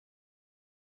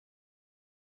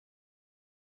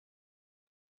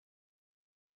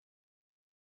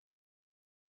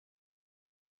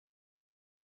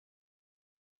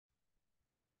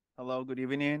Hello, good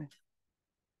evening.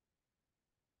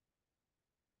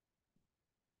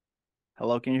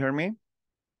 Hello, can you hear me?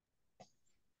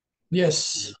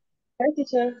 Yes. Hi,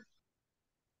 teacher.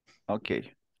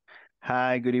 Okay.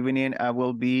 Hi, good evening. I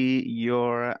will be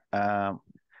your,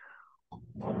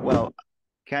 well,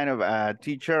 kind of a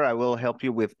teacher. I will help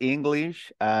you with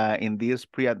English in this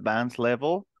pre-advanced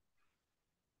level.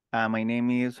 My name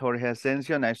is Jorge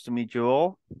Asensio. Nice to meet you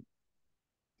all.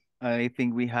 I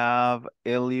think we have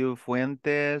Elio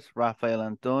Fuentes, Rafael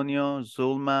Antonio,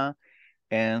 Zulma,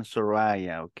 and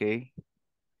Soraya, okay?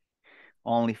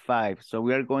 Only 5. So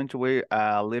we are going to wait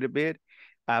a little bit.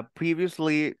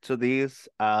 Previously to this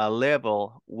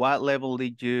level, what level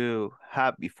did you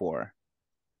have before?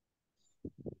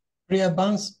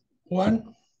 Pre-advanced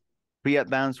 1.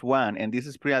 Pre-advanced 1, and this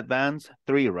is pre-advanced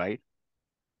 3, right?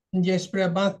 Yes,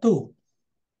 pre-advanced 2.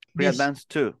 Pre-advanced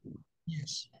 2.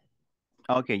 Yes.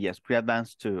 Okay, yes,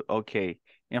 pre-advanced 2. Okay.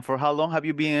 And for how long have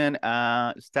you been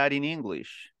studying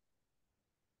English?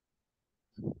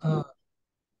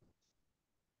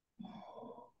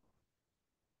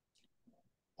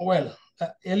 Well,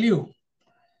 Eliu,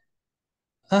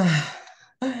 I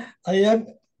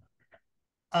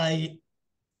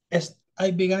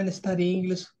began studying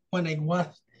English when I was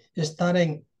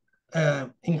studying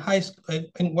in high school.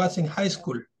 Was in high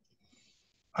school.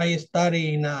 I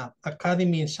studied in an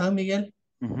academy in San Miguel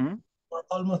for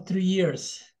almost 3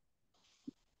 years.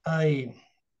 I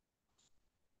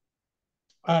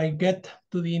get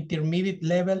to the intermediate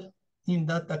level in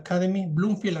that academy.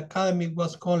 Bloomfield Academy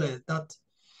was called that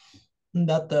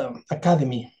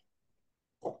academy.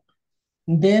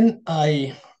 Then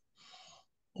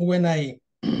when I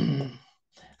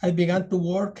I began to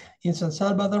work in San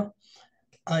Salvador,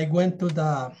 I went to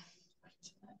the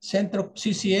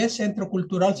CCS, Centro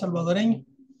Cultural Salvadoreño,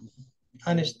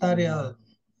 and studied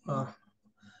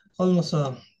almost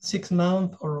 6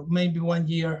 months or maybe 1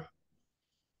 year.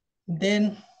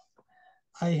 Then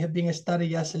I have been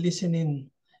studying as listening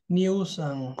news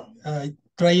and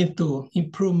trying to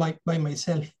improve by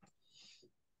myself.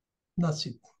 That's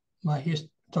it, my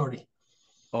history.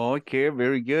 Okay,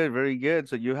 very good, very good.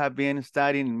 So you have been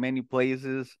studying in many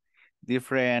places,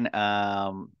 different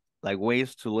like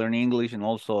ways to learn English and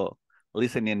also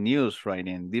listening news, right?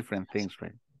 And different things,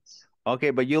 right?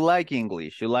 Okay, but you like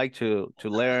English, you like to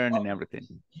learn and everything.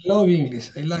 Love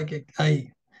English. I like it.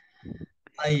 I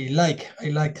like.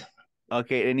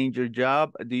 Okay, and in your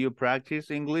job, do you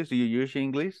practice English? Do you use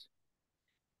English?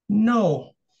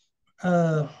 No,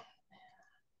 I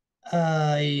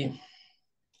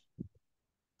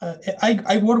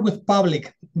I work with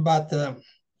public, but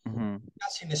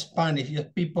that's in Spanish.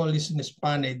 If people listen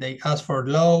Spanish, they ask for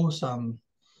laws,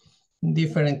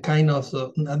 different kind of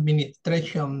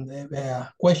administration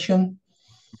question.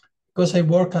 Because I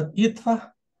work at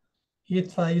ITFA.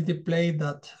 ITFA is the place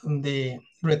that the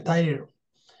retired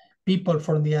people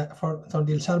from the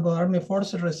El Salvador Army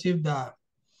Forces receive the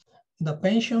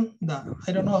pension.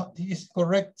 I don't know if it's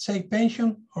correct say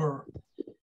pension or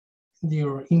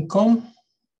their income.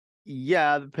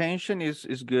 Yeah, the pension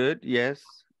is good. Yes,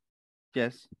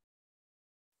 yes.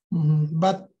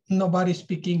 But nobody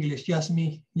speak English. Just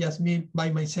me by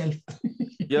myself.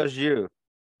 Just you.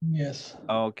 Yes.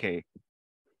 Okay.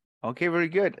 Okay, very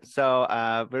good. So,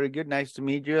 very good. Nice to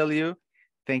meet you, Eliu.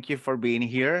 Thank you for being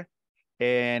here.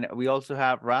 And we also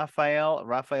have Rafael.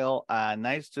 Rafael,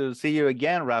 nice to see you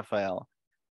again, Rafael.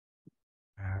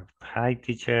 Hi,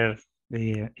 teacher.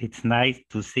 It's nice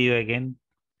to see you again,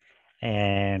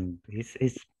 and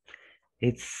it's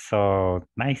so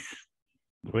nice,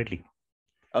 really.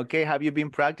 Okay, have you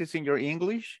been practicing your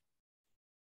English?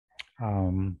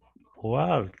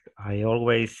 Well, I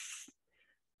always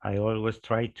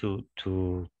try to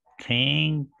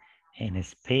think and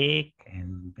speak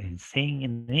and sing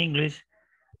in English,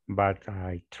 but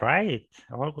I try it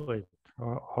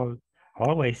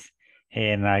always,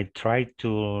 and I try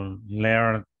to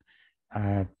learn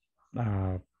uh,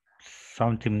 uh,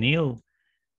 something new,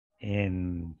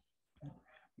 and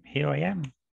here I am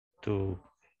to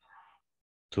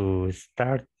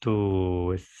start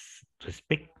to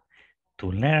speak,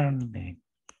 to learn,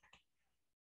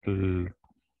 to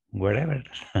wherever.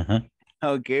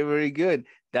 Okay, very good.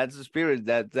 That's the spirit.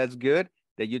 That's good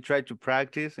that you try to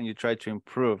practice and you try to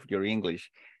improve your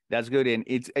English. That's good. And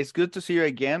it's good to see you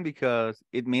again because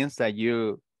it means that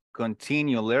you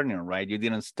continue learning, right? You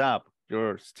didn't stop.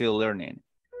 You're still learning.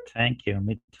 Thank you.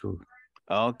 Me too.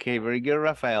 Okay, very good,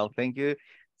 Rafael. Thank you.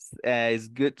 It's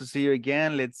good to see you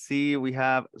again. Let's see. We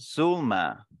have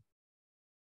Zulma.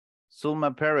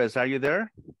 Zulma Perez, are you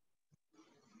there?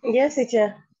 Yes,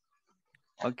 teacher.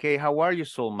 Okay, how are you,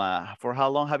 Sulma? For how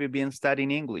long have you been studying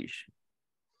English?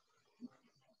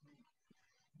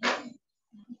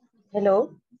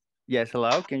 Hello. Yes,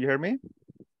 hello, can you hear me?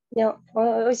 Yeah.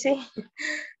 Sí.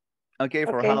 Okay,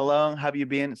 for Okay. how long have you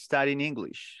been studying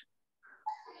English?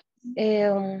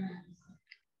 Um,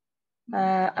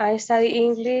 I study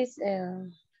English.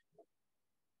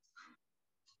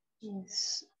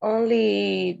 It's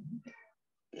only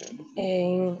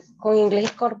con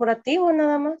inglés corporativo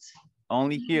nada más.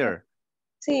 Only here.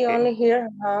 Sí, only here.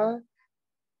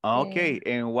 Okay,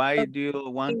 and why do you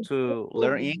want to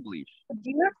learn Here. English?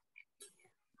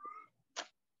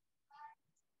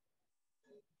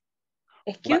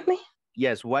 Excuse me?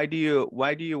 Yes, why do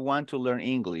you want to learn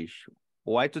English?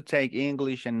 Why to take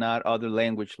English and not other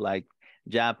language like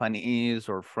Japanese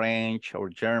or French or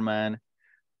German?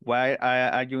 Why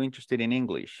are you interested in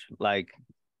English? Like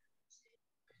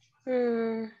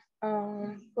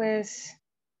Pues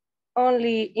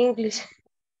only English.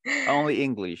 only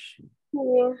English.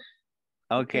 Sí.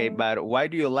 Okay, but why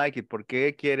do you like it? ¿Por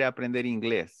qué quiere aprender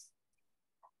inglés?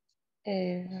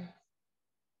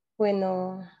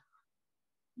 Bueno,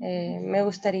 me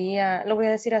gustaría, lo voy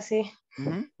a decir así,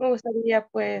 me gustaría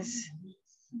pues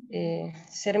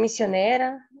ser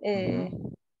misionera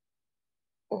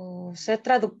o ser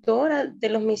traductora de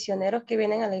los misioneros que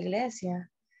vienen a la iglesia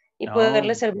y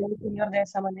poderle servir al Señor de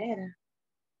esa manera.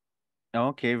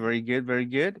 Okay, very good, very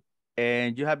good.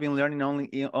 And you have been learning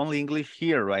only English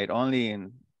here, right? Only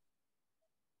in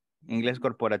Inglés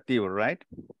corporativo, right?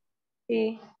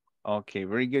 Sí. Okay,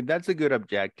 very good. That's a good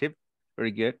objective.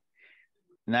 Very good.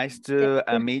 Nice to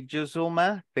meet you,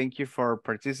 Zulma. Thank you for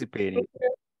participating.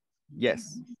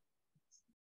 Yes.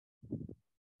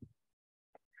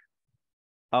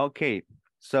 Okay,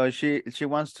 so she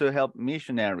wants to help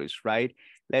missionaries, right?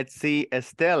 Let's see,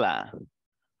 Estela.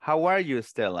 How are you,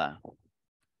 Estela?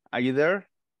 Are you there?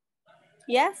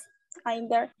 Yes, I'm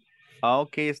there.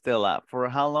 Okay, Stella. For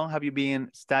how long have you been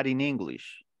studying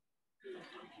English?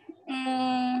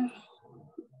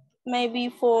 Maybe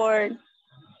for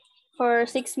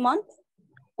 6 months.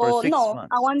 For 6 no,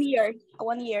 months. 1 year.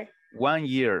 1 year. 1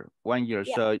 year. 1 year.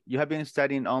 Yeah. So you have been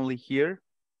studying only here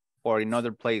or in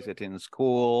other places, in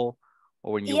school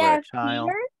or when you were a Yes, child?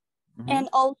 here and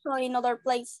also in other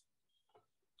place.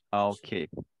 Okay.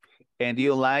 And do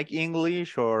you like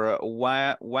English or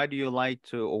why do you like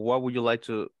to, or what would you like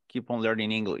to keep on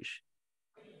learning English?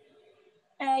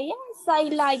 Yes, I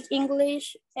like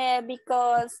English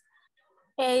because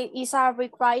it's a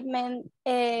requirement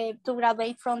to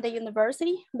graduate from the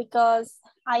university because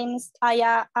I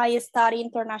study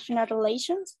international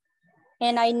relations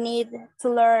and I need to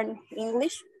learn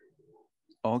English.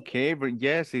 Okay, but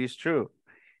yes, it is true.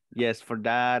 Yes, for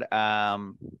that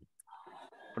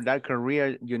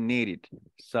career you need it.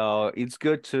 So it's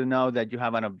good to know that you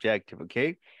have an objective,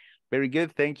 okay? Very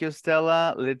good. Thank you,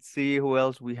 Stella. Let's see who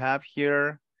else we have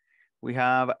here. We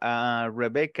have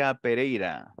Rebecca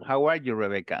Pereira. How are you,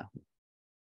 Rebecca?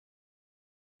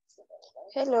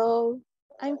 Hello,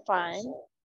 I'm fine.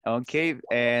 Okay,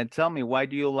 and tell me, why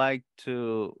do you like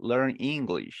to learn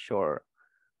English, or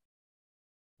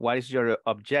what is your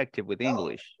objective with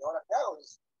English?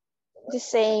 The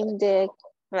same, the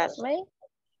classmate,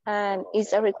 and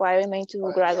it's a requirement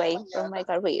to graduate from my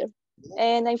career.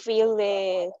 And I feel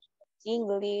that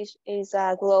English is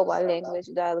a global language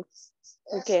that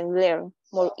we can learn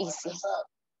more easy.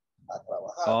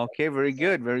 Okay, very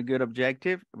good. Very good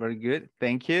objective. Very good.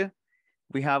 Thank you.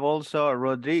 We have also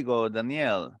Rodrigo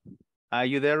Daniel. Are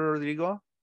you there, Rodrigo?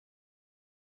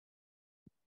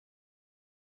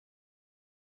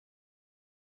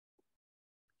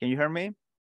 Can you hear me?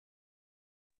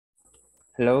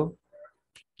 Hello.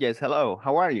 Yes, hello.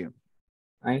 How are you?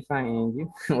 I'm fine, and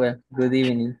you? Well, good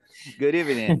evening. Good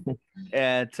evening.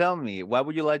 Tell me, what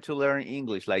would you like to learn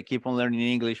English? Like keep on learning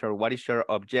English, or what is your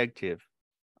objective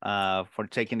for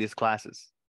taking these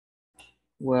classes?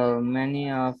 Well, many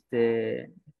of the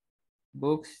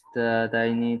books that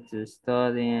I need to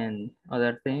study and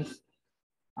other things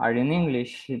are in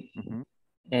English.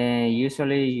 And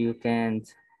usually you can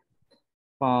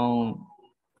find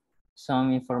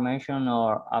some information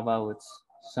or about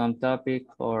some topic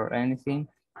or anything,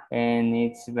 and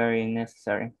it's very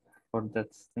necessary for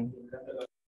that thing.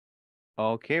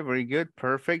 Okay, very good.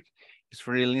 Perfect. It's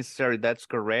really necessary. That's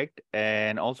correct.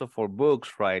 And also for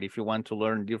books, right? If you want to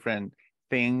learn different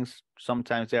things,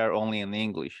 sometimes they are only in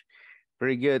English.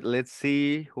 Very good. Let's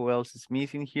see who else is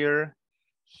missing here.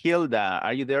 Hilda,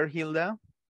 are you there, Hilda?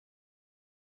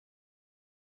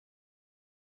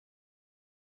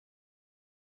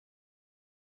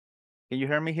 Can you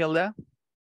hear me, Hilda?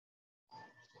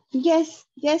 Yes,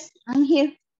 I'm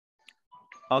here.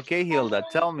 Okay, Hilda,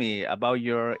 tell me about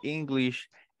your English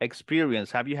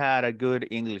experience. Have you had a good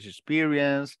English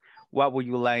experience? What would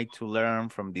you like to learn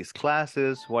from these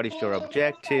classes? What is your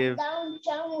objective?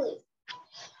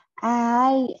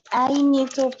 I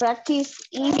need to practice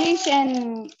English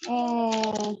and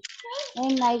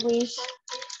I wish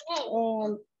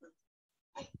um,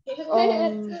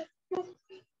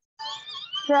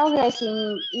 progress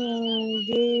in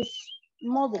this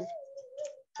model.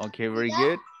 Okay, very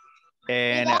good.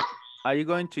 And are you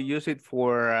going to use it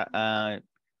for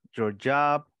your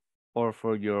job or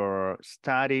for your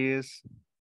studies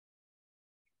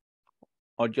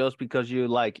or just because you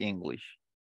like English?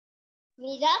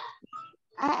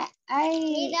 I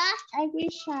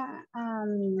wish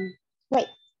wait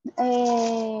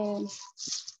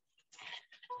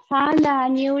find a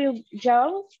new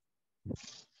job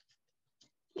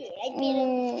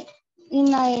in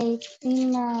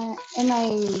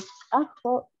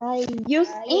I use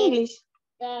English.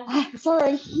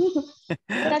 Sorry.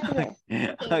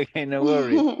 Okay, no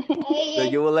worries. So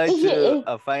you would like to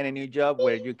find a new job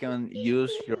where you can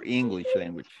use your English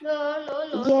language.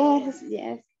 Yes,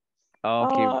 yes.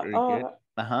 Okay, very good.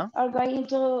 Or going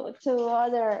to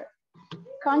other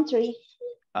country.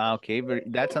 Okay,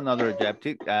 that's another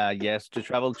objective. Yes, to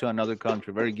travel to another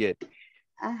country. Very good.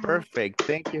 Perfect.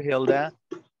 Thank you, Hilda.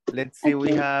 Let's see,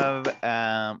 we have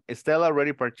Estella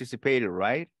already participated,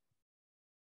 right?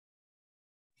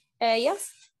 Yes.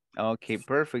 Okay,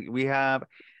 perfect. We have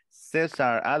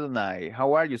Cesar Adonai.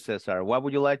 How are you, Cesar? What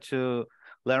would you like to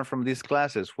learn from these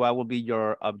classes? What will be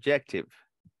your objective?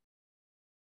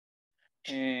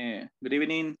 Good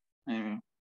evening to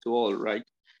all, right?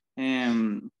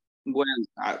 Well,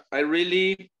 I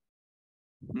really,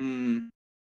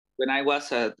 when I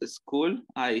was at school,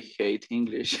 I hate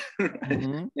English,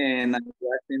 right? And I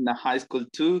was in the high school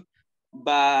too.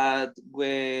 But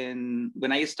when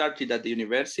I started at the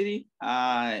university,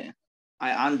 I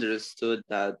understood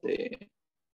that the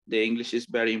English is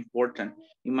very important.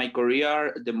 In my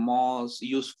career, the most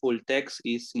useful text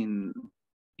is in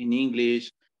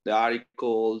English, the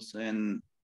articles and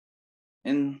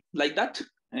like that.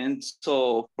 And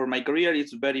so for my career,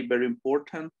 it's very, very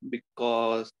important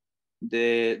because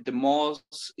the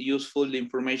most useful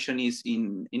information is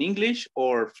in English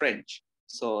or French.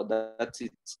 So that's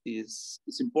it's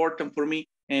important for me.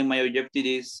 And my objective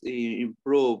is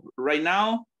improve. Right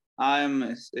now,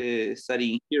 I'm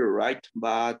studying here, right?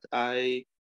 But I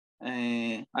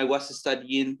was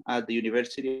studying at the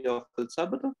University of El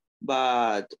Salvador,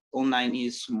 but online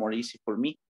is more easy for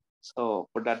me. So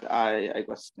for that, I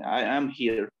am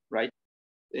here, right?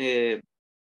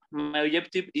 My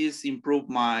objective is improve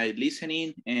my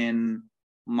listening and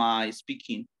my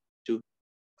speaking too.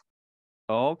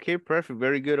 Okay, perfect.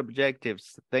 Very good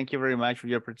objectives. Thank you very much for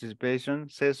your participation,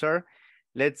 Cesar.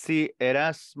 Let's see,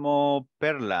 Erasmo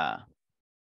Perla.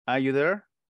 Are you there?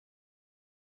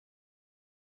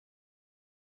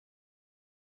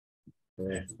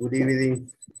 Good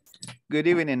evening. Good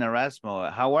evening,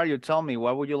 Erasmo. How are you? Tell me,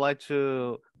 what would you like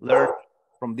to learn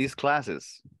from these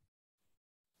classes?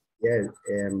 Yes,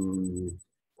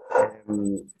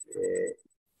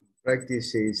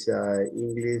 practice is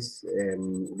English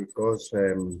because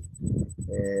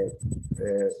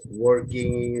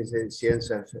working in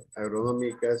ciencias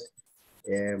agronómicas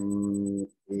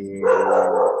y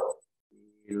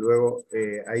luego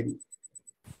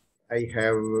I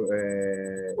have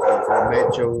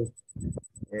information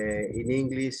in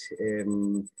English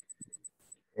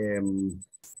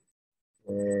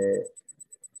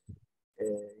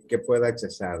que pueda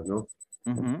accesar, ¿no?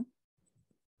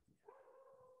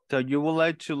 So you would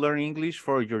like to learn English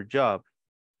for your job?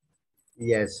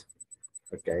 Yes.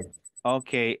 Okay.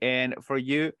 Okay, and for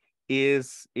you,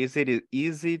 is it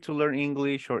easy to learn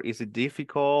English or is it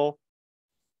difficult?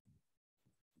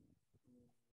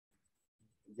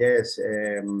 Yes,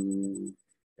 I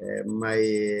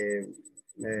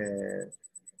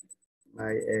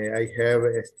have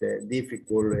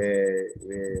difficult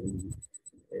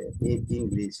in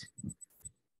English.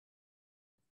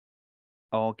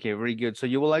 Okay, very good. So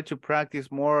you would like to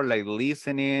practice more like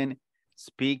listening,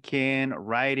 speaking,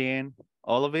 writing,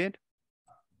 all of it?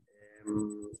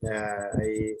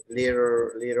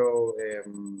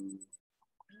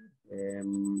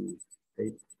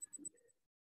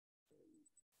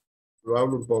 Lo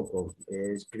hablo un poco,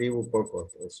 escribo un poco,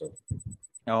 eso.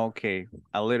 Okay,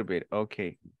 a little bit,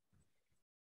 okay.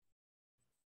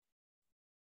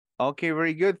 Okay,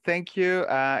 very good. Thank you,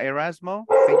 Erasmo.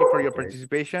 Thank you for your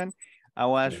participation. I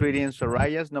was reading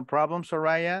Soraya's, no problem,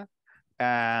 Soraya.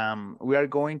 We are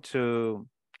going to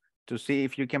see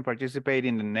if you can participate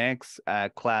in the next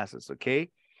classes,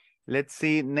 okay? Let's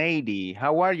see, Nady.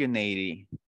 How are you, Nady?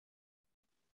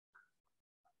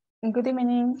 Good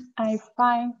evening. I'm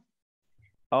fine.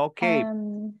 Okay.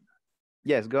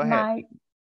 Yes, go ahead.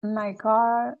 My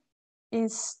goal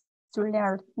is to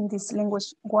learn this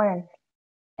language well,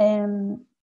 and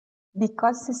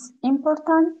because it's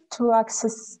important to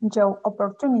access job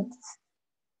opportunities.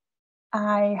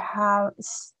 I have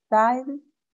studied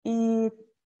it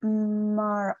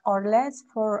more or less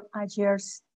for a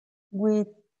years with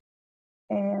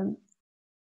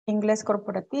Inglés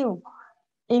Corporativo.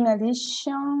 In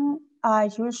addition, I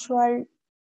usually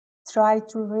try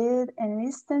to read and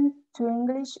listen to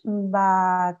English,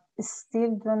 but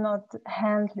still do not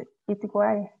handle it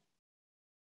well.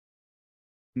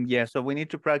 Yeah, so we need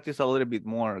to practice a little bit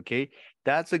more, okay?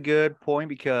 That's a good point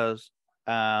because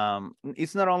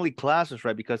it's not only classes,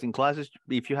 right? Because in classes,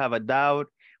 if you have a doubt,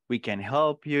 we can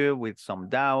help you with some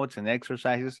doubts and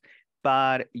exercises,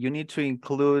 but you need to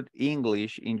include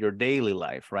English in your daily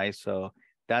life, right? So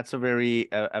that's a very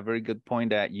good point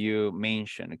that you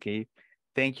mentioned, okay?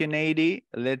 Thank you, Nady.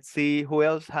 Let's see who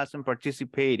else hasn't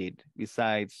participated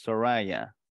besides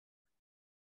Soraya.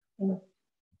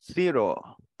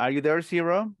 Zero. Are you there,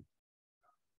 Zero?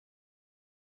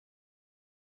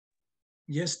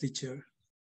 Yes, teacher.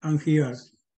 I'm here.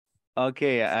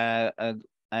 Okay. I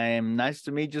am nice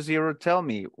to meet you, Zero. Tell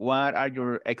me, what are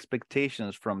your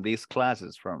expectations from these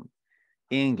classes, from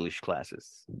English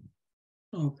classes?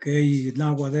 Okay.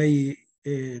 Nowadays,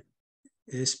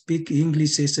 speak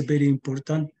English is very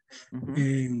important.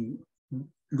 And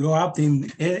grow up in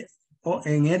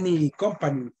any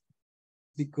company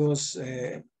because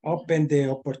open the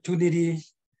opportunity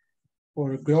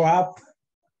for grow up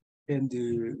and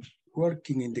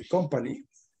working in the company.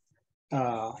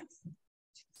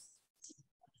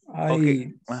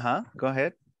 Okay. Go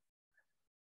ahead.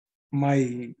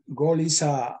 My goal is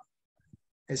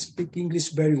speak English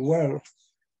very well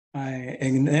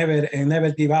and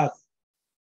never give up.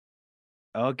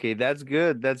 Okay, that's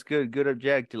good. That's good. Good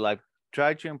objective. Like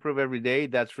try to improve every day.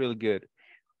 That's really good.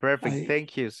 Perfect.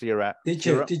 Thank you, Sierra.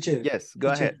 Teacher. Yes, go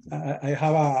ahead. I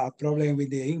have a problem with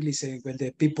the English when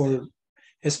the people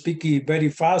speak it very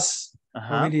fast,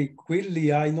 very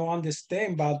quickly. I don't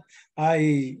understand, but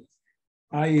I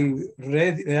writing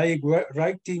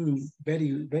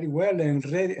very well and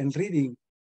reading,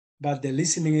 but the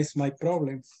listening is my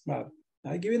problem. But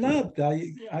I give it up.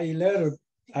 I learn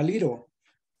a little.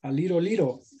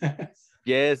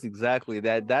 Yes, exactly.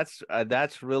 That's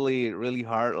really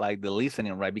hard, like the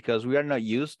listening, right? Because we are not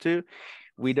used to.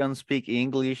 We don't speak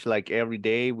English like every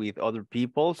day with other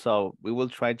people, so we will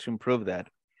try to improve that.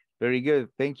 Very good.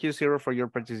 Thank you, Zero, for your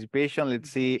participation. Let's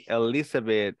see,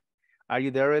 Elizabeth. Are you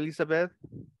there, Elizabeth?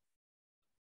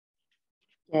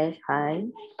 Yes, hi.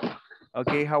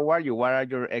 Okay, how are you? What are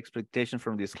your expectations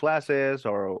from these classes,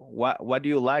 or what do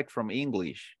you like from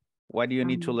English? Why do you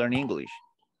need to learn English?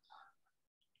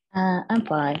 I'm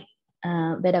fine.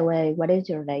 By the way, what is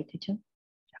your name, teacher?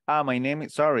 My name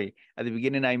is, sorry, at the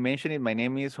beginning I mentioned it. My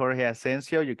name is Jorge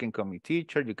Asensio. You can call me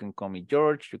teacher. You can call me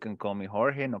George. You can call me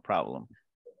Jorge. No problem.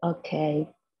 Okay,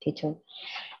 teacher.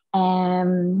 I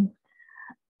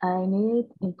need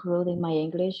improving my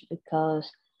English because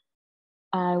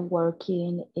I'm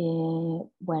working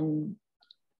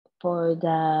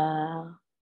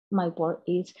my work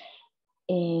is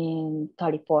in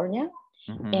California,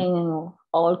 and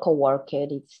all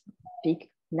co-workers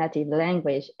speak native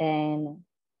language, and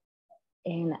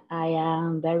I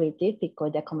am very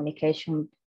difficult the communication.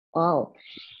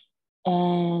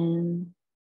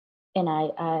 And I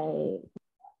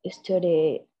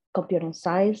study computer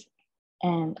science,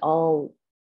 and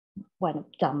one of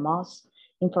the most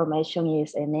information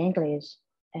is in English,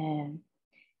 and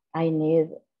I need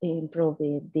to improve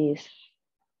this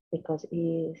because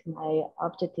my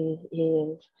objective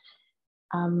is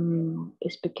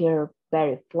speaking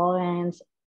very fluent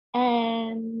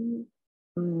and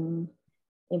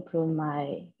improve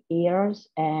my ears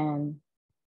and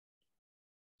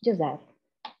just that.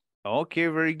 Okay,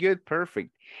 very good.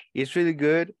 Perfect. It's really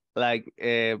good. Like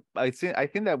I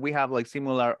think that we have like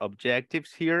similar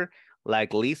objectives here,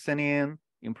 like listening,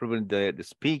 improving the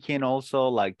speaking, also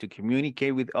like to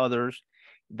communicate with others.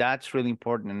 That's really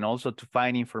important, and also to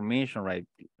find information, right?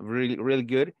 Really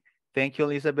good. Thank you,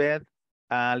 Elizabeth.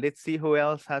 Let's see who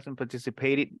else hasn't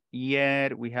participated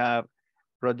yet. We have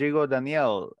Rodrigo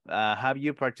Daniel. Have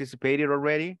you participated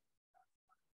already?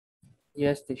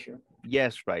 Yes, teacher.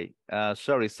 Yes, right.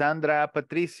 Sorry, Sandra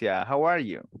Patricia, how are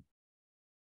you?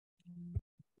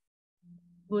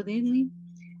 Good evening.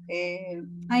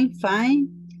 I'm fine.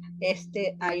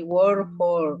 I work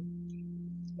for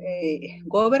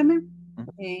government and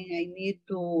I need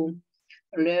to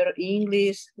learn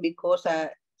English because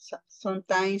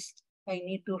sometimes I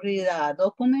need to read a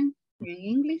document in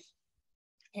English,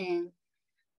 and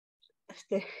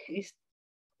it's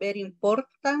very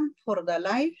important for the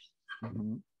life,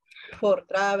 for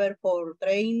travel, for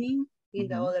training in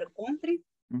the other country.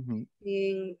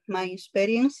 In my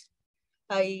experience,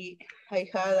 I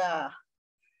had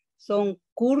some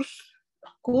course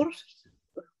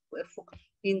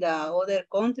in the other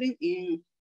country, and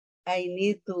I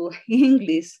need to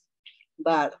English,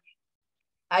 but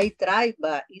I try,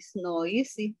 but it's not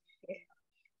easy.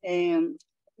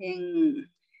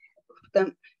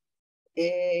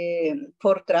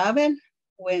 For travel,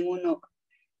 when uno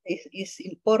is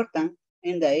important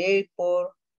in the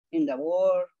airport, in the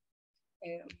world,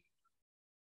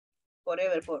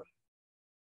 forever.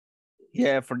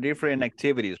 Yeah, for different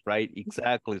activities, right?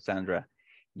 Exactly, Sandra.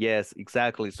 Yes,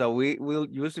 exactly. So we will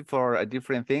use it for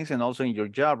different things, and also in your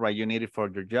job, right? You need it for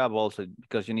your job also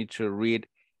because you need to read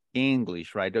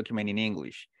English, right? Document in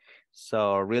English.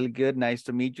 So really good. Nice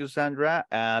to meet you, Sandra.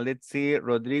 Let's see,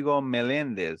 Rodrigo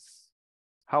Melendez.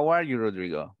 How are you,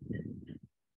 Rodrigo?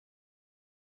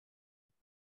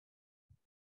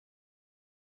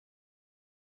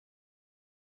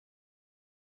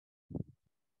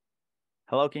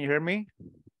 Hello, can you hear me?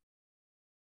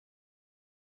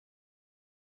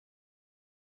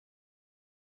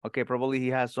 Okay, probably he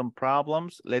has some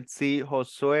problems. Let's see,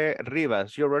 Josue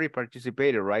Rivas. You already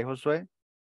participated, right, Josue?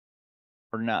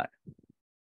 Or not?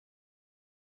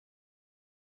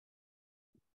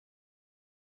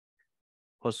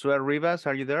 Josue Rivas,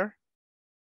 are you there?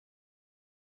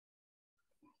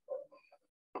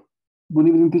 Good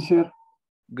evening, teacher.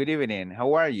 Good evening.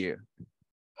 How are you?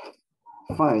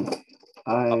 Fine.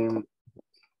 I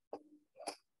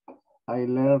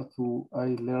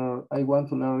want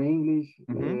to learn English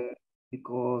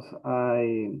because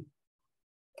I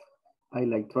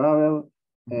like travel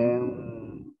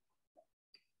and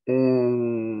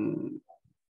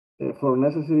for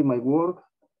necessary my work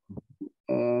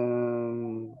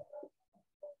and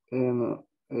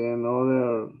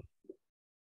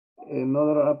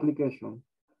another application.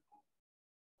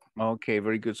 Okay,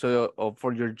 very good. So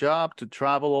for your job to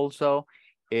travel also,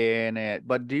 and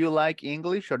but do you like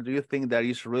English, or do you think that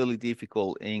is really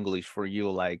difficult English for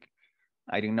you? Like,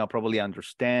 I don't know, probably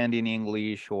understanding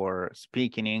English or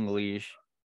speaking English.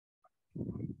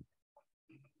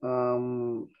 I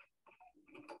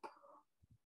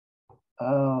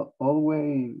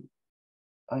always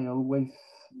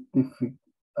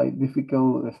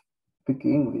difficult speak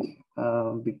English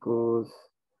because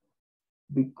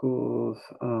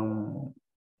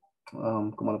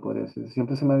 ¿cómo lo podría decir?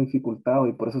 Siempre se me ha dificultado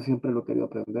y por eso siempre lo he querido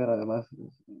aprender. Además,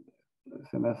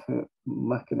 se me hace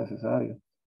más que necesario.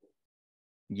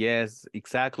 Yes,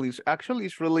 exactly. Actually,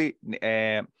 it's really,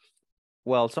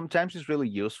 well, sometimes it's really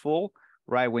useful,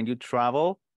 right? When you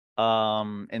travel,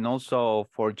 and also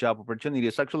for job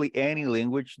opportunities, actually any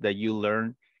language that you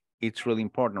learn, it's really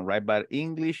important, right? But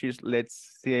English is,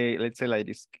 let's say like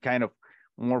it's kind of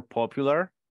more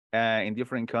popular in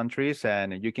different countries,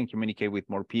 and you can communicate with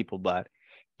more people. But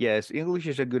yes, English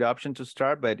is a good option to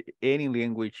start, but any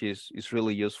language is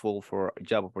really useful for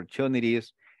job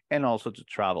opportunities and also to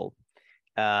travel.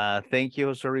 Thank you,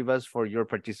 Jose Rivas, for your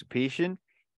participation.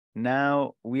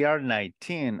 Now we are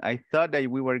 19. I thought that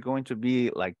we were going to be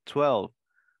like 12,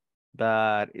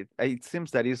 but it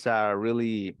seems that it's a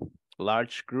really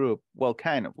large group. Well,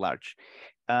 kind of large.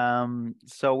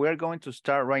 So we're going to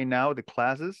start right now the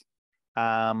classes.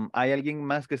 ¿Hay alguien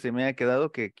más que se me haya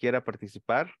quedado que quiera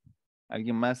participar?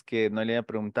 ¿Alguien más que no le haya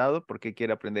preguntado por qué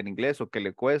quiere aprender inglés o qué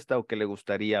le cuesta o qué le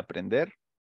gustaría aprender?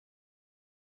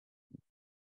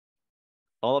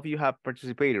 All of you have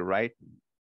participated, right?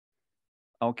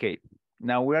 Okay,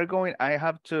 now we are going, I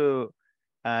have to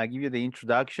give you the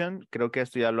introduction. Creo que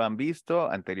esto ya lo han visto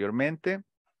anteriormente,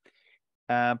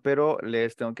 pero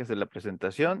les tengo que hacer la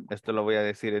presentación. Esto lo voy a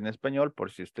decir en español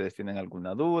por si ustedes tienen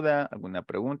alguna duda, alguna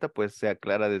pregunta, pues se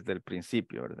aclara desde el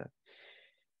principio, ¿verdad?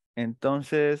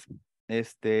 Entonces,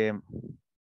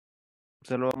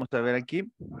 solo vamos a ver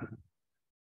aquí.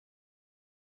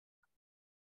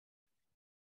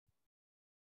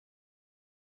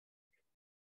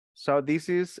 So this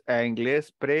is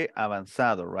inglés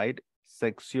pre-avanzado, right?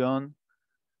 Sección,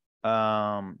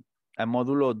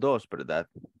 módulo 2, ¿verdad?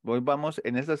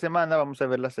 En esta semana vamos a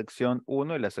ver la sección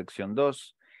 1 y la sección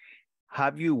 2.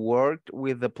 Have you worked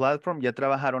with the platform? ¿Ya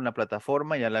trabajaron la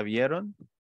plataforma? ¿Ya la vieron?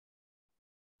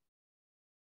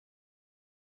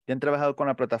 ¿Ya han trabajado con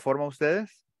la plataforma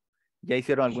ustedes? ¿Ya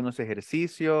hicieron algunos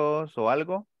ejercicios o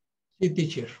algo? Sí,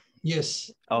 teacher.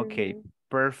 Yes. Okay.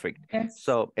 Perfect. Yes.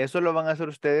 So, eso lo van a hacer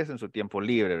ustedes en su tiempo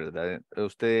libre, ¿verdad?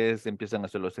 Ustedes empiezan a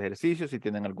hacer los ejercicios. Si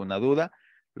tienen alguna duda,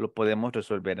 lo podemos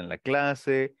resolver en la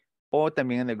clase o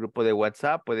también en el grupo de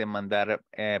WhatsApp pueden mandar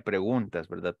preguntas,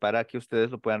 ¿verdad? Para que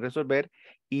ustedes lo puedan resolver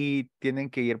y tienen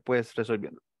que ir pues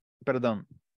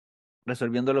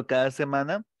resolviéndolo cada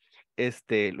semana,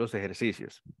 los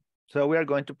ejercicios. So, we are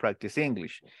going to practice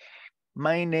English.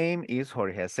 My name is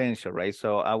Jorge Asensio, right?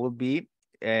 So, I will be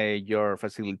your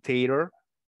facilitator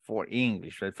for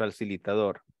English, el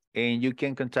facilitador. And you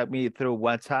can contact me through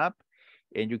WhatsApp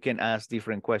and you can ask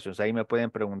different questions. Ahí me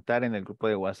pueden preguntar en el grupo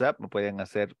de WhatsApp, me pueden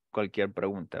hacer cualquier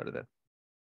pregunta, ¿verdad?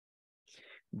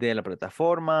 De la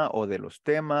plataforma o de los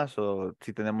temas o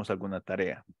si tenemos alguna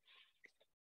tarea.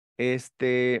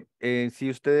 Si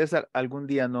ustedes algún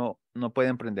día no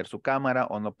pueden prender su cámara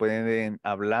o no pueden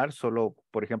hablar, solo,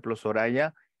 por ejemplo,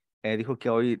 Soraya dijo que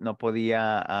hoy no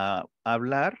podía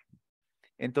hablar.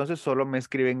 Entonces solo me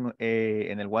escriben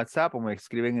en el WhatsApp o me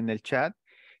escriben en el chat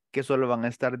que solo van a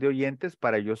estar de oyentes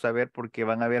para yo saber porque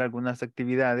van a haber algunas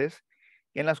actividades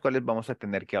en las cuales vamos a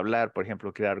tener que hablar, por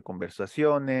ejemplo, crear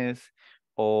conversaciones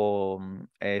o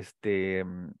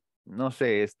no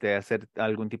sé, hacer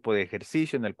algún tipo de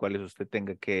ejercicio en el cual usted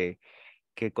tenga que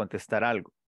contestar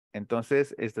algo.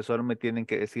 Entonces, solo me tienen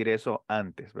que decir eso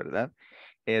antes, ¿verdad?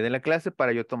 De la clase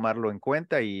para yo tomarlo en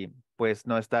cuenta y pues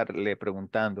no estarle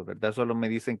preguntando, ¿verdad? Solo me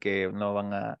dicen que no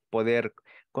van a poder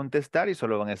contestar y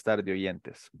solo van a estar de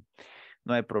oyentes.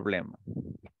 No hay problema.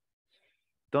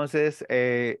 Entonces,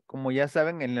 como ya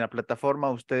saben, en la plataforma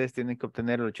ustedes tienen que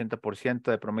obtener el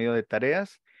 80% de promedio de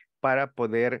tareas para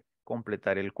poder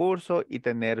completar el curso y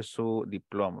tener su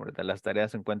diploma, ¿verdad? Las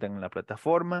tareas se encuentran en la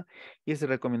plataforma y se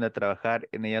recomienda trabajar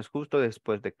en ellas justo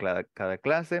después de cada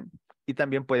clase y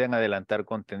también pueden adelantar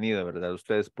contenido, ¿verdad?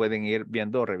 Ustedes pueden ir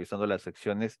viendo o revisando las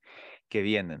secciones que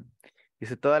vienen.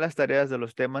 Dice, todas las tareas de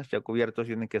los temas ya cubiertos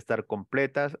tienen que estar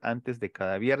completas antes de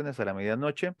cada viernes a la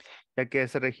medianoche, ya que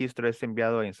ese registro es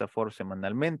enviado a ISSS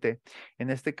semanalmente. En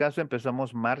este caso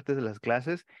empezamos martes las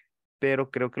clases,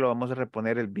 pero creo que lo vamos a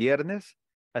reponer el viernes.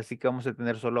 Así que vamos a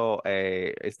tener solo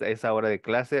esa hora de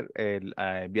clase el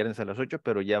viernes a las 8,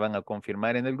 pero ya van a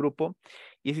confirmar en el grupo.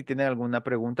 Y si tienen alguna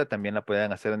pregunta, también la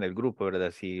pueden hacer en el grupo,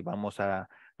 ¿verdad? Si vamos a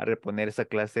reponer esa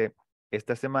clase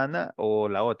esta semana o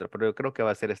la otra, pero yo creo que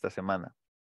va a ser esta semana.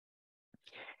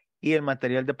 Y el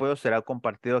material de apoyo será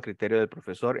compartido a criterio del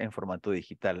profesor en formato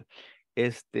digital.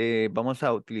 Vamos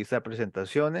a utilizar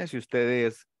presentaciones y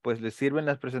ustedes pues les sirven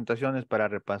las presentaciones para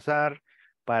repasar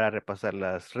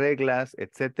las reglas,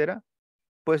 etcétera.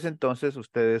 Pues entonces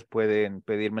ustedes pueden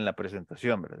pedirme la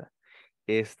presentación, ¿verdad?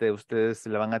 Ustedes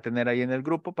la van a tener ahí en el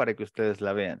grupo para que ustedes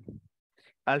la vean.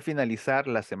 Al finalizar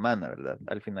la semana, ¿verdad?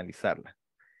 Al finalizarla.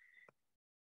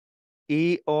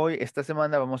 Y hoy, esta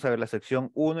semana, vamos a ver la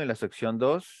sección 1 y la sección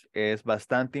 2. Es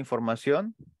bastante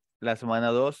información. La semana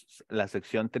 2, la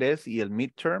sección 3 y el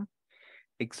midterm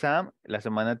exam. La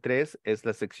semana 3 es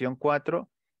la sección 4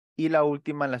 y la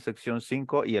última, la sección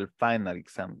 5 y el final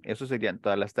exam. Eso serían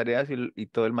todas las tareas y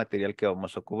todo el material que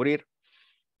vamos a cubrir.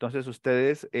 Entonces,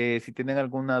 ustedes, si tienen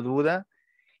alguna duda,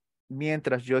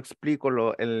 mientras yo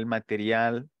explico el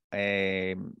material,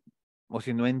 o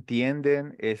si no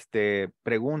entienden,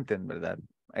 pregunten, ¿verdad?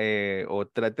 O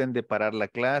traten de parar la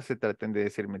clase, traten de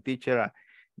decirme, teacher,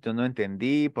 yo no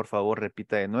entendí, por favor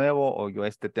repita de nuevo, o yo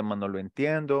este tema no lo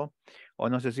entiendo, o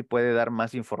no sé si puede dar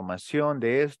más información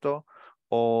de esto,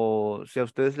 o si a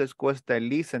ustedes les cuesta el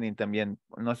listening también,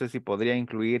 no sé si podría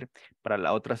incluir para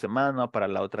la otra semana o para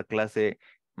la otra clase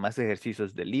más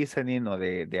ejercicios de listening o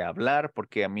de hablar,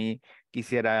 porque a mí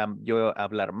quisiera yo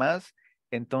hablar más.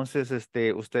 Entonces,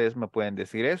 ustedes me pueden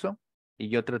decir eso y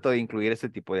yo trato de incluir ese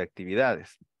tipo de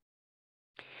actividades.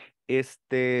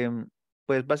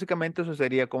 Pues básicamente eso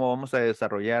sería cómo vamos a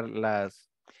desarrollar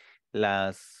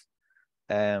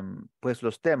pues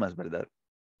los temas, ¿verdad?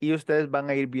 Y ustedes van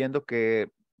a ir viendo que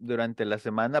durante la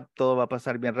semana todo va a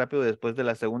pasar bien rápido. Después de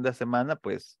la segunda semana,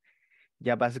 pues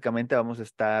ya básicamente vamos a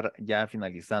estar ya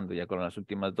finalizando, ya con las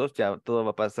últimas dos, ya todo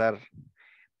va a pasar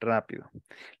rápido.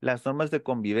 Las normas de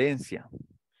convivencia.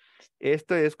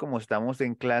 Esto es como estamos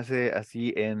en clase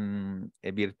así en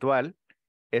virtual.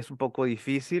 Es un poco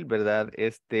difícil, ¿verdad?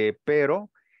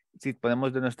 Pero si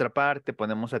ponemos de nuestra parte,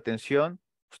 ponemos atención,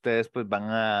 ustedes pues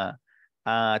van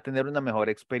a tener una mejor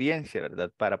experiencia,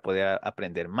 ¿verdad? Para poder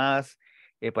aprender más,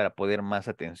 para poder más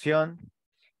atención.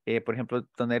 Por ejemplo,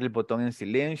 tener el botón en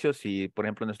silencio si, por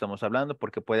ejemplo, no estamos hablando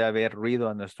porque puede haber ruido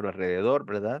a nuestro alrededor,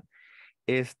 ¿verdad?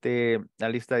 La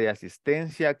lista de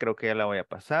asistencia, creo que ya la voy a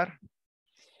pasar.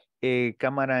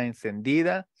 Cámara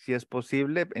encendida, si es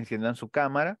posible, enciendan su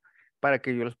cámara para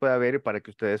que yo los pueda ver y para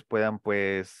que ustedes puedan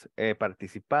pues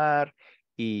participar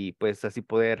y pues así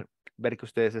poder ver que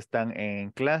ustedes están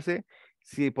en clase.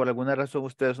 Si por alguna razón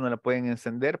ustedes no la pueden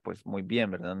encender, pues muy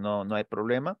bien, ¿verdad? No, no hay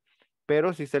problema,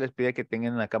 pero sí se les pide que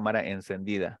tengan la cámara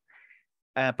encendida.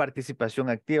 Participación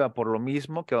activa, por lo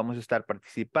mismo que vamos a estar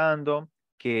participando,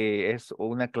 que es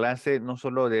una clase no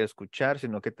solo de escuchar,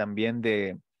 sino que también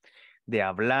de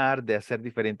hablar, de hacer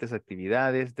diferentes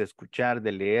actividades, de escuchar,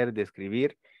 de leer, de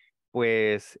escribir,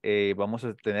 pues vamos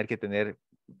a tener que tener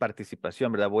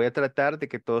participación, ¿verdad? Voy a tratar de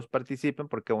que todos participen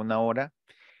porque 1 hora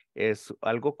es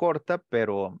algo corta,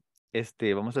 pero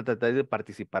vamos a tratar de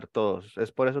participar todos.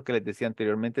 Es por eso que les decía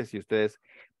anteriormente, si ustedes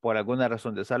por alguna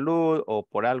razón de salud o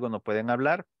por algo no pueden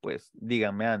hablar, pues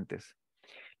díganme antes.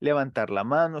 Levantar la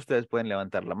mano, ustedes pueden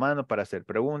levantar la mano para hacer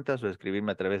preguntas o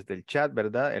escribirme a través del chat,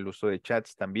 ¿verdad? El uso de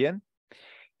chats también.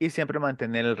 Y siempre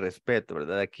mantener el respeto,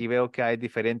 ¿verdad? Aquí veo que hay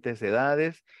diferentes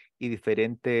edades y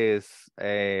diferentes,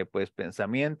 pues,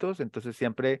 pensamientos, entonces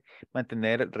siempre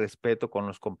mantener respeto con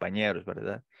los compañeros,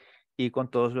 ¿verdad? Y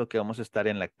con todos los que vamos a estar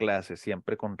en la clase,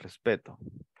 siempre con respeto.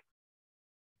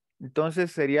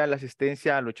 Entonces sería la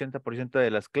asistencia al 80% de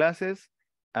las clases,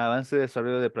 avance de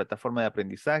desarrollo de plataforma de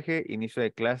aprendizaje, inicio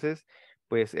de clases,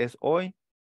 pues es hoy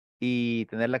y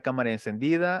tener la cámara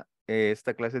encendida.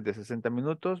 Esta clase es de 60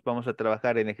 minutos. Vamos a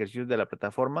trabajar en ejercicios de la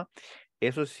plataforma.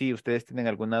 Eso sí, ustedes tienen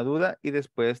alguna duda y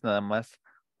después nada más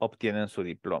obtienen su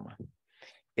diploma.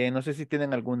 No sé si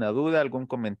tienen alguna duda, algún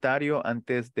comentario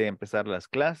antes de empezar las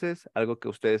clases, algo que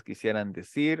ustedes quisieran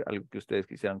decir, algo que ustedes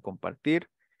quisieran compartir,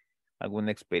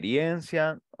 alguna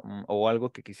experiencia o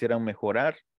algo que quisieran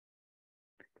mejorar.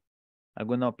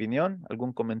 ¿Alguna opinión,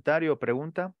 algún comentario o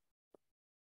pregunta?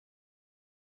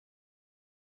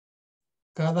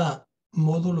 Cada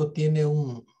módulo tiene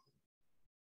un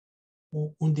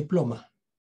diploma.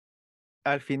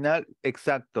 Al final,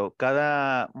 exacto,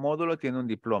 cada módulo tiene un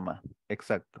diploma,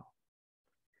 exacto.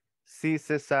 Sí,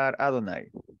 César Adonai.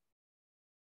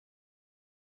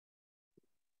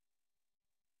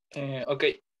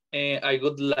 Okay, I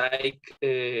would like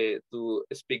to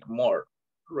speak more,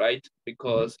 right?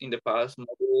 Because in the past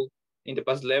module, in the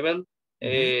past level,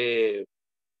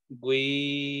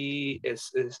 we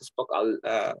spoke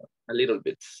a little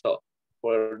bit. So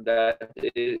for that,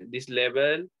 this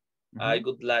level, I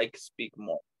would like to speak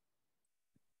more.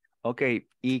 Ok,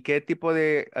 ¿y qué tipo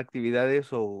de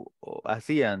actividades o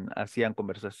hacían? ¿Hacían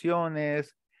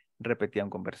conversaciones? ¿Repetían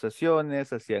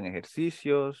conversaciones? ¿Hacían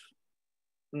ejercicios?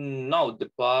 No, the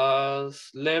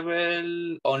past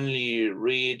level only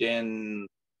read and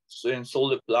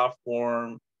solve the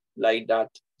platform like that.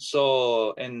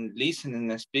 So, and listen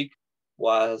and speak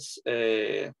was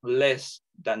less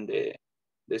than the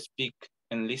speak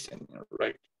and listen,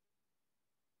 right?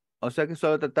 O sea que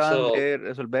solo trataban de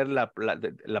resolver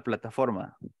la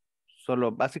plataforma.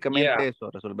 Solo básicamente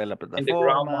eso, resolver la And the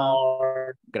plataforma,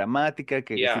 grammar, gramática,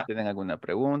 que si tienen alguna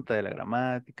pregunta de la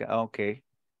gramática. Okay.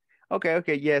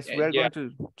 Okay, yes, we are going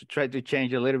to try to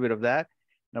change a little bit of that.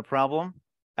 No problem.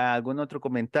 ¿Algún otro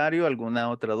comentario, alguna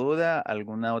otra duda,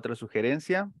 alguna otra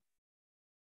sugerencia?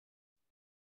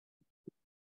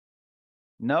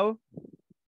 No?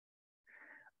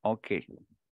 Okay.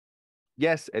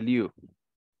 Yes, Eliu.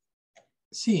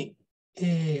 Sí,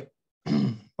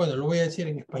 bueno, lo voy a decir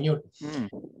en español.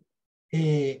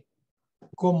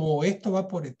 Como esto va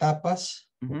por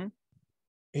etapas, me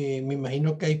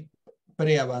imagino que hay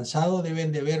preavanzado,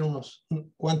 deben de haber unos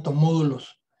cuantos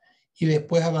módulos y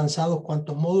después avanzados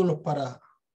cuantos módulos para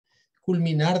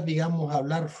culminar, digamos,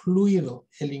 hablar fluido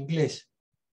el inglés.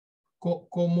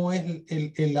 ¿Cómo es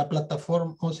la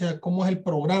plataforma? O sea, ¿cómo es el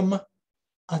programa?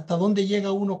 ¿Hasta dónde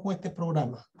llega uno con este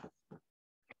programa?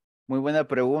 Muy buena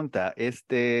pregunta.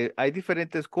 Hay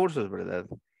diferentes cursos, ¿verdad?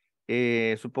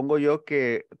 Supongo yo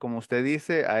que, como usted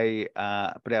dice, hay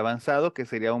preavanzado, que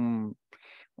sería un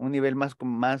nivel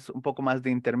un poco más de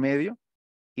intermedio,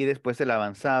 y después el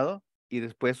avanzado, y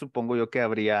después supongo yo que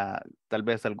habría tal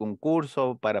vez algún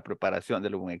curso para preparación de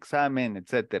algún examen,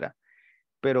 etcétera.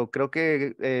 Pero creo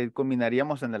que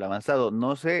combinaríamos en el avanzado.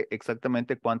 No sé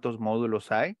exactamente cuántos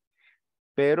módulos hay,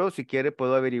 pero si quiere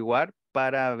puedo averiguar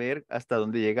para ver hasta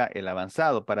dónde llega el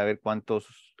avanzado, para ver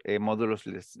cuántos módulos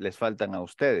les faltan a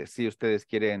ustedes, si ustedes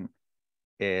quieren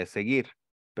seguir.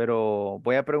 Pero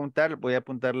voy a preguntar, voy a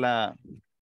apuntarla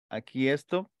aquí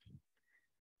esto.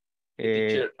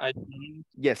 teacher, I think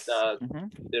Yes. that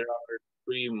there are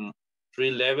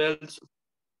three levels,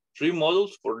 3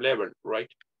 modules for level, right?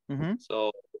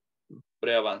 So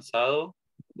pre-avanzado,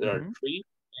 there are 3,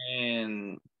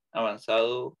 and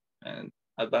avanzado and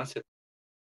advanced,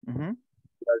 there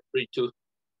are 3 too.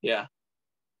 Yeah.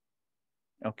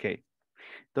 Ok.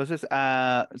 Entonces,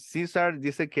 César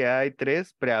dice que hay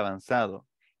 3 preavanzado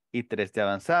y 3 de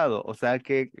avanzado. O sea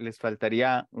que les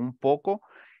faltaría un poco.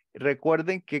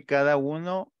 Recuerden que cada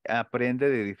uno aprende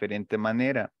de diferente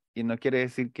manera. Y no quiere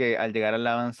decir que al llegar al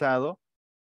avanzado,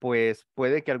 pues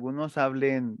puede que algunos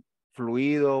hablen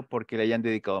fluido porque le hayan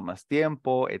dedicado más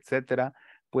tiempo, etcétera.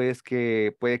 Puede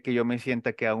que yo me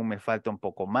sienta que aún me falta un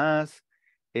poco más.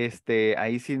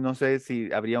 Ahí sí no sé si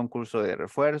habría un curso de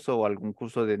refuerzo o algún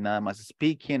curso de nada más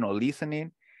speaking o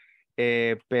listening,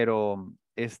 pero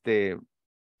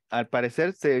al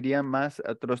parecer serían más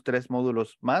otros 3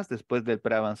 módulos más después del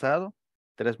preavanzado,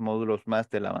 3 módulos más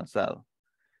del avanzado,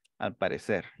 al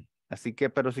parecer. Así que,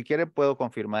 pero si quiere puedo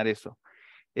confirmar eso.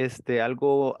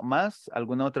 ¿Algo más?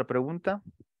 ¿Alguna otra pregunta?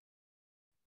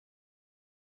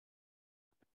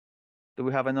 Do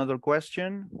we have another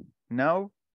question?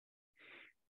 No?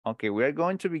 Okay, we are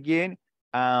going to begin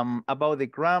about the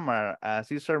grammar.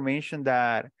 Cesar mentioned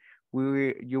that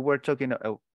you were talking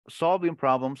solving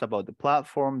problems about the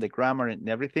platform, the grammar, and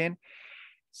everything.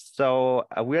 So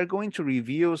we are going to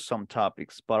review some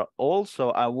topics, but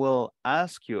also I will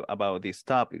ask you about these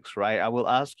topics, right? I will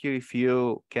ask you if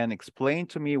you can explain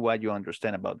to me what you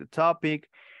understand about the topic,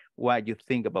 what you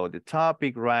think about the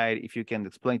topic, right? If you can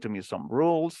explain to me some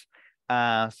rules.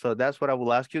 So that's what I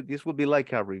will ask you. This will be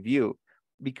like a review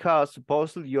because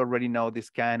supposedly you already know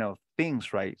this kind of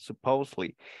things, right?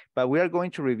 Supposedly, but we are going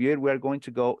to review it. We are going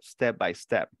to go step by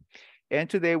step. And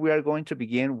today we are going to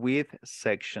begin with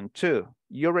section 2.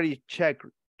 You already checked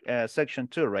section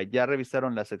 2, right? Ya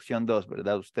revisaron la sección 2,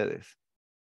 ¿verdad ustedes?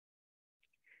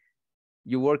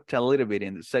 You worked a little bit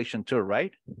in the section 2,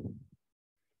 right?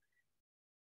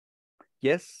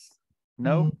 Yes?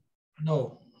 No?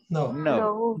 No.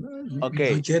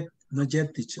 Okay. Not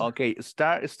yet, teacher. Okay,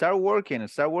 start working.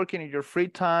 Start working in your free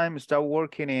time. Start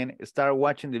watching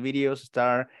the videos.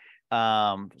 Start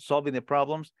solving the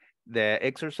problems, the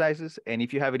exercises, and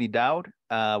if you have any doubt,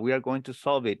 we are going to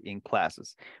solve it in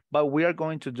classes. But we are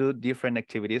going to do different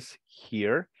activities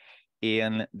here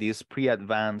in this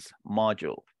pre-advanced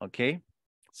module, okay?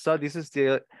 So this is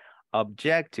the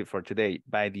objective for today.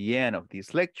 By the end of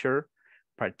this lecture,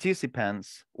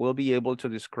 participants will be able to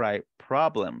describe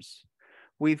problems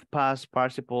with past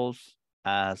participles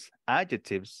as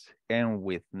adjectives and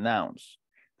with nouns.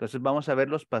 Entonces vamos a ver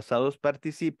los pasados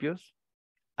participios,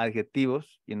 adjetivos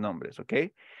y nombres,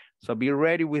 okay? So be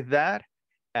ready with that.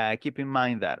 Keep in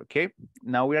mind that, okay?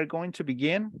 Now we are going to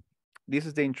begin. This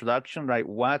is the introduction, right?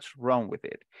 What's wrong with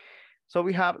it? So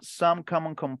we have some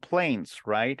common complaints,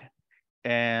 right?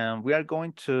 And we are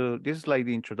going to, this is like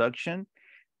the introduction.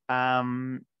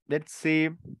 Let's see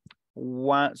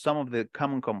some of the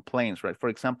common complaints, right? For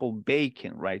example,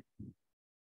 banking, right?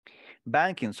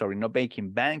 Banking, sorry, not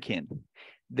baking, banking.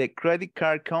 The credit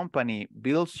card company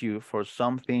bills you for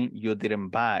something you didn't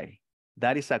buy.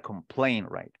 That is a complaint,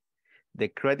 right? The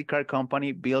credit card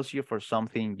company bills you for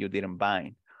something you didn't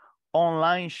buy.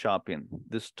 Online shopping,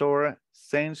 the store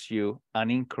sends you an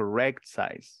incorrect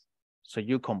size. So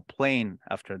you complain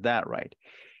after that, right?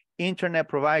 Internet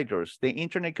providers, the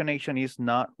internet connection is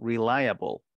not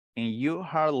reliable and you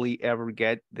hardly ever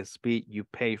get the speed you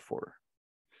pay for.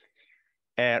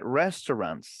 At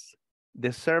restaurants,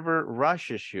 the server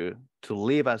rushes you to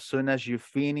leave as soon as you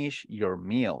finish your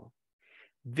meal.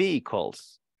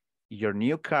 Vehicles, your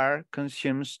new car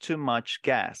consumes too much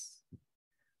gas.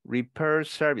 Repair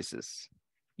services,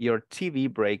 your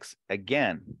TV breaks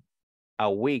again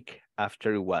a week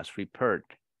after it was repaired.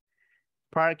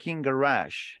 Parking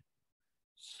garage,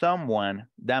 someone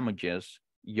damages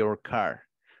your car.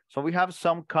 So we have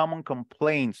some common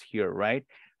complaints here, right?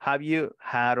 Have you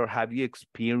had or have you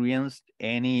experienced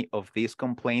any of these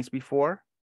complaints before?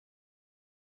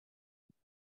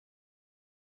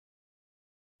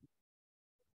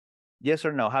 Yes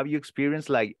or no? Have you experienced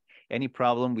like any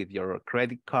problem with your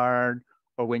credit card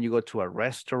or when you go to a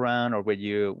restaurant or with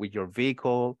your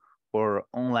vehicle or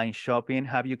online shopping?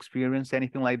 Have you experienced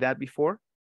anything like that before?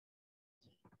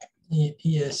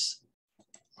 Yes.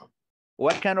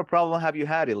 What kind of problem have you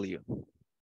had, Elio?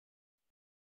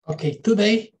 Okay,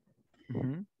 today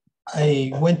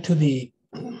I went to the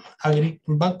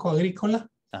Banco Agrícola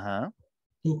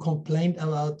to complain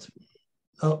about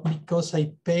because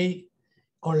I pay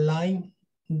online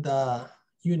the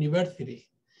university.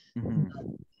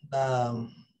 The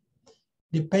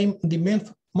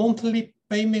monthly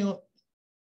payment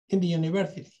in the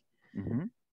university.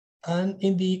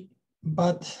 And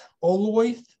but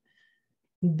always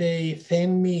they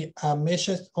send me a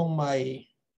message on my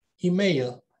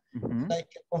email,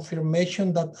 like a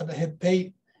confirmation that I have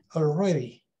paid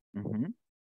already.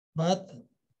 But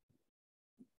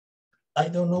I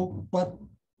don't know what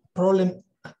problem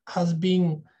has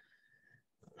been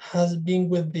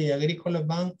with the Agricola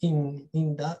Bank in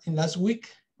last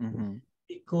week,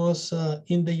 because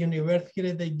in the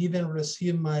university they didn't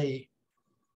receive my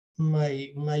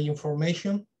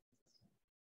information,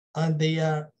 and they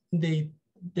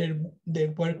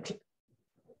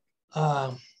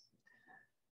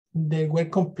were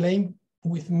complaining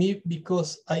with me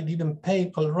because I didn't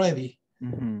pay already.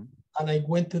 And I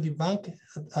went to the bank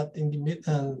at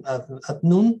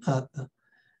noon,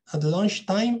 at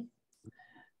lunchtime,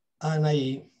 and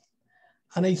I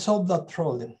solved that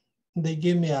problem. They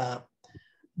gave me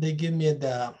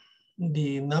the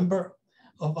number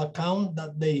of account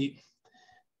that they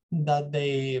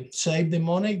save the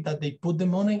money, that they put the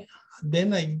money.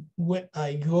 Then I went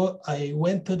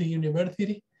to the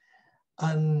university,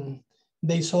 and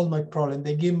they solved my problem.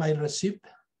 They gave my receipt,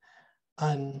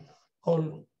 and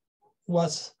all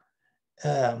was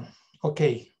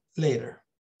okay later.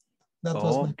 That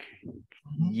was my...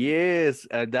 Yes,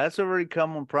 that's a very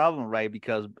common problem, right?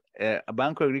 Because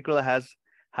Banco Agricola has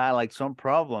had like some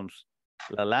problems.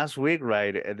 Last week,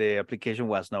 right, the application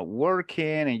was not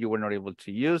working and you were not able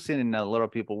to use it, and a lot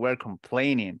of people were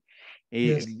complaining.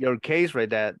 Yes. In your case, right,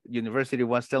 that university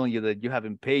was telling you that you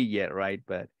haven't paid yet, right?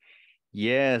 But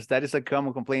yes, that is a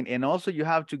common complaint. And also you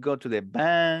have to go to the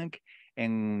bank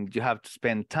and you have to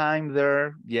spend time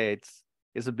there. Yeah,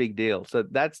 it's a big deal. So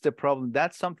that's the problem.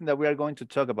 That's something that we are going to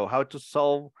talk about, how to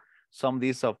solve some of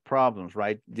these problems,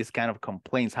 right? This kind of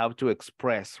complaints, how to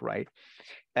express, right?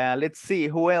 Let's see,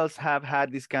 who else have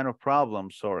had this kind of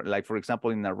problems? Or like, for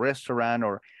example, in a restaurant,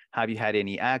 or have you had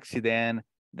any accident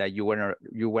that you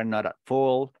were not at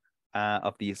fault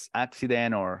of this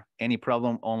accident, or any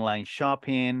problem online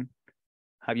shopping?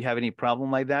 Have you had any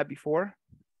problem like that before?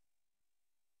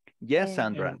 Yes,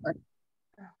 Sandra.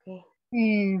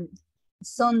 Okay.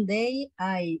 Sunday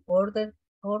I order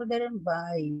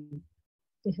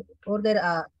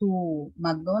to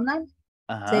McDonald's,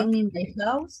 take me my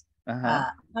house,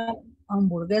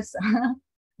 hamburgers,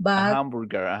 but a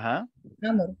hamburger,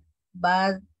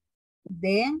 but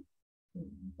then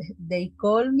they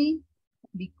call me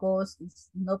because it's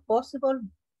not possible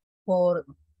for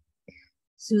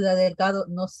Ciudad Delgado,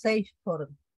 not safe for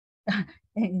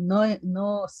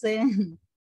no send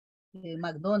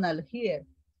McDonald's here.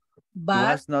 But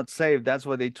it was not safe. That's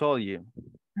what they told you.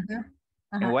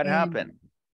 And what happened?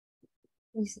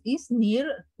 It's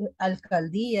near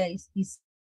Alcaldía. It's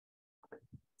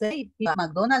safe.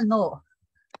 McDonald's no.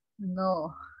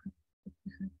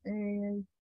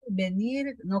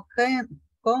 Venir no can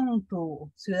come to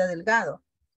Ciudad Delgado.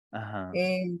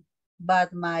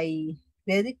 But my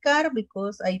credit card,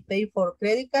 because I pay for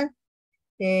credit card,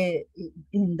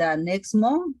 in the next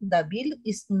month, the bill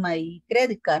is my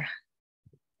credit card.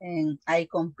 And I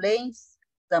complain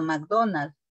the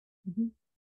McDonald's.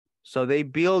 So they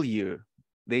bill you,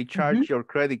 they charge your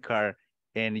credit card,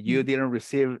 and you didn't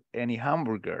receive any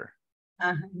hamburger.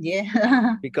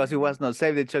 Yeah. Because it was not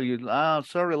safe. They tell you, oh,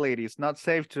 sorry, lady, it's not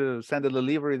safe to send a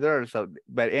delivery there. So,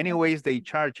 but anyways, they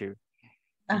charge you.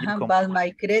 But my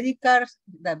credit card,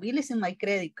 the bill is in my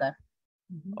credit card.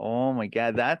 Oh my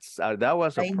God, that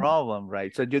was a problem,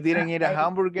 right? So you didn't eat a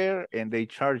hamburger and they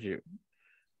charge you.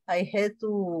 I had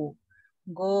to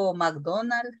go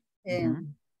McDonald's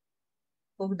and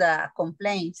put the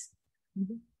complaints.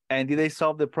 And did they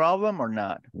solve the problem or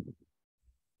not?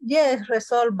 Yes,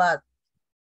 resolved, but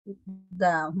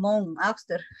the month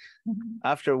after.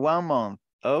 After 1 month.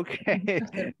 Okay,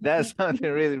 that's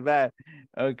something really bad.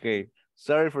 Okay,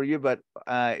 sorry for you, but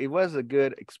it was a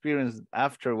good experience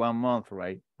after 1 month,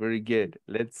 right? Very good.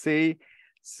 Let's see.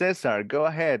 Cesar, go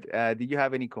ahead. Did you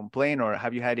have any complaint, or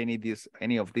have you had any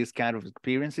of these kind of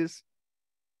experiences?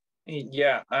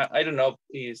 Yeah, I don't know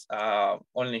if it's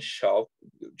only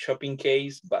shopping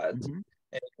case, but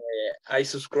I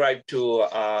subscribed to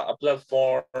a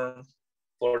platform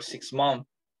for 6 months,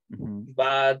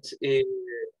 but it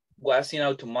was in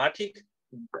automatic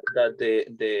that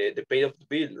the pay of the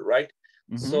bill, right?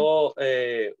 So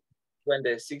when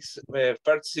the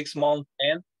first 6 months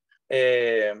end,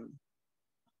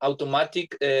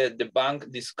 automatic the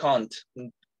bank discount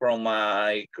from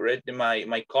my credit,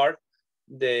 my card,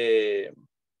 the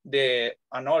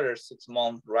another 6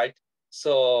 months, right?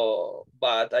 So,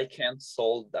 but I can't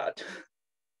solve that.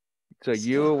 So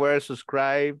you were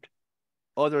subscribed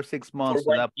other 6 months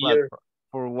to that platform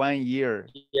for 1 year.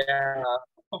 Yeah,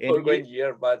 for 1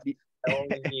 year, but I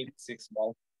only need 6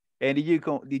 months. And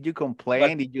did you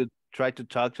complain? Did you try to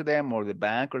talk to them or the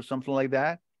bank or something like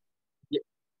that?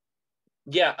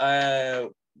 Yeah,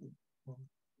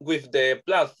 with the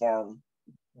platform,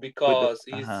 because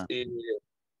yeah.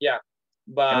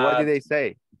 But and what did they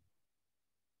say?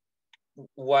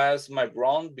 was my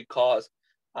wrong because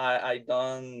I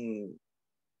don't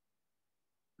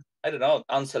know,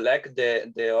 unselect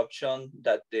the option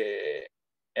that the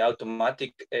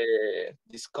automatic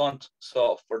discount.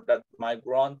 So for that my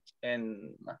wrong,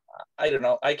 and I don't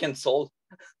know, I can solve.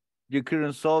 You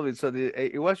couldn't solve it, so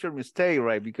it was your mistake,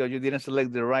 right? Because you didn't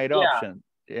select the right option.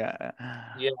 Yeah.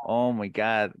 Oh my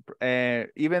God.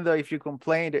 Even though if you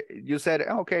complained, you said,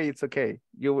 okay, it's okay.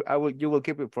 You will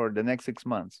keep it for the next 6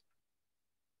 months.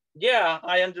 Yeah,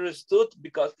 I understood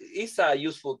because it's a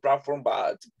useful platform,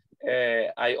 but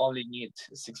I only need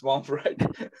 6 months, right?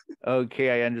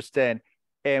 Okay, I understand.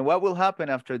 And what will happen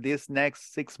after this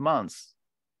next 6 months?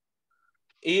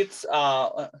 It's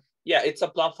it's a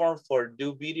platform for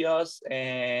do videos,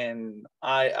 and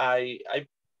I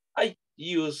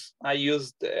use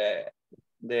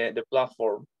the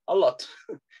platform a lot.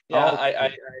 Yeah,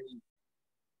 okay.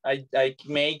 I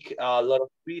make a lot of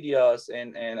videos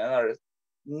and others,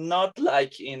 not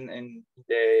like in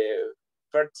the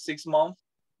first 6 months,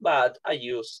 but I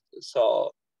use,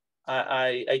 so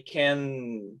I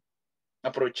can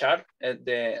aprovechar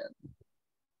the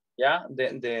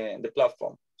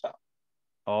platform. So.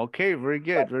 Okay, very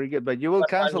good, very good. But you will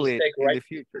cancel it in the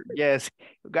future. Yes,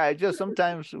 guys, just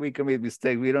sometimes we commit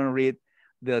mistakes. We don't read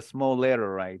the small letter,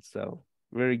 right? So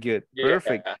very good.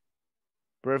 Perfect. Yeah.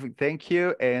 Perfect. Thank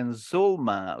you. And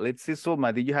Zulma, let's see,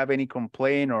 Zulma, did you have any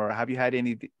complaint or have you had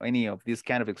any of these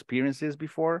kind of experiences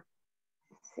before?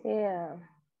 Yeah,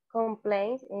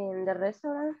 complaints in the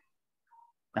restaurant.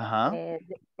 Uh-huh.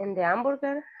 In the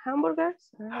hamburgers.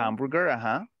 Hamburger,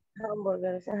 uh-huh.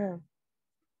 Hamburgers,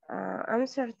 I'm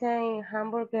certain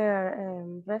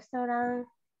hamburger restaurant.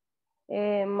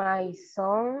 My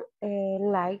son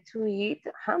like to eat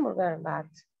hamburger, but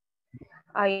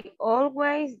I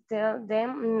always tell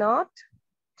them not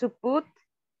to put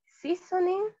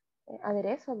seasoning,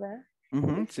 aderezo,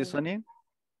 ¿verdad? Seasoning.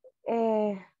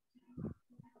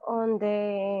 On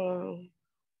the,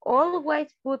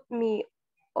 always put me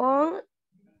on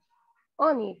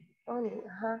it,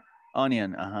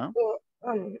 Onion, uh-huh.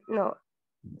 No,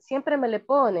 siempre me le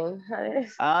ponen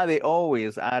aderezo. They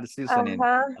always add seasoning.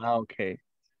 Okay.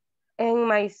 And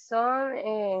my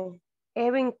son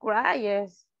even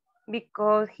cries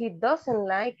because he doesn't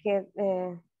like it,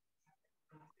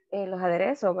 los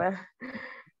aderezos,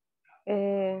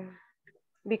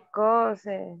 because,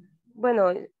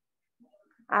 bueno,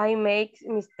 I make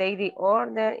mistake the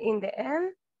order in the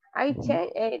end. I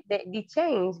change,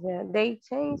 they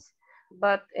change,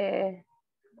 but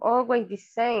always the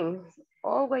same,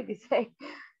 always the same.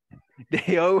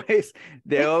 They always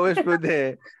put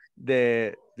the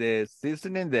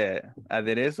seasoning, the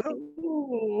aderezo.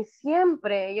 Sí,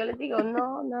 siempre, yo les digo,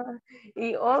 no,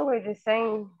 y always the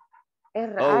same. Es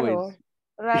raro.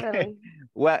 Always.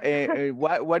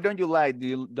 What don't you like?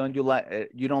 You don't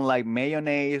like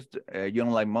mayonnaise? You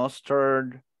don't like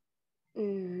mustard?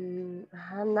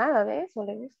 Nada de eso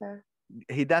le gusta.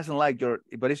 He doesn't like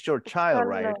but it's your child,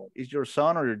 right? Is your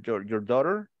son or your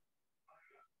daughter?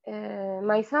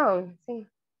 My son, sí.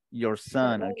 Your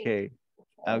son, okay.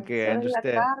 Okay, I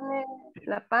understand. La carne,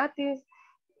 la patis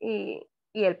y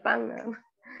el pan.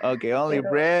 Okay, only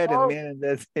bread and meat, and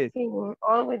that's it. Sí,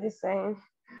 always the same.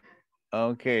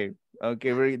 Okay,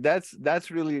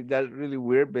 that's really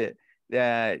weird, but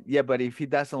yeah, but if he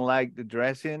doesn't like the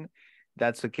dressing,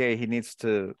 that's okay. He needs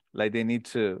to, like, they need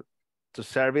to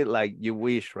serve it like you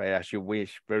wish, right? As you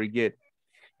wish. Very good.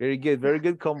 Very good. Very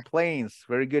good complaints.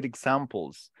 Very good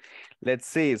examples. Let's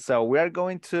see. So we are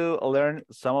going to learn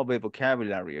some of the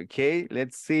vocabulary, okay?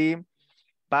 Let's see.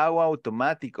 Pago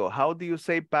automático. How do you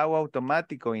say pago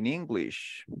automático in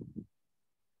English?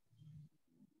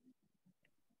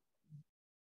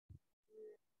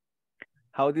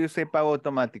 How do you say pago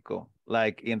automático?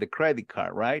 Like in the credit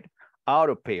card, right?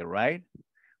 Auto pay, right?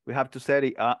 We have to say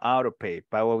it, auto pay,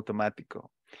 pago automático.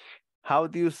 How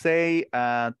do you say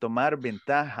tomar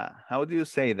ventaja? How do you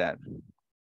say that?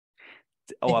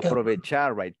 Oh,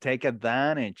 aprovechar, right? Take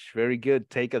advantage. Very good.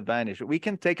 Take advantage. We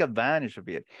can take advantage of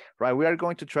it, right? We are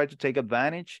going to try to take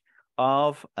advantage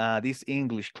of these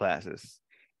English classes.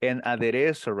 And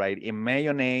aderezo, right? In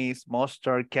mayonnaise,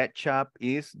 mustard, ketchup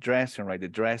is dressing, right? The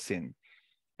dressing.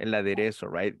 El aderezo,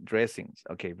 right? Dressings.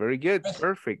 Okay, very good.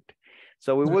 Perfect.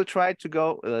 So we will try to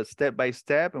go step by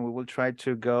step, and we will try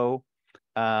to go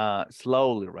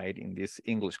slowly, right, in this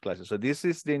English classes. So this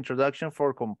is the introduction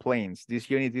for complaints. This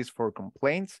unit is for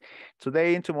complaints.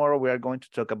 Today and tomorrow we are going to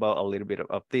talk about a little bit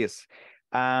of this.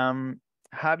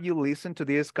 Have you listened to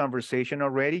this conversation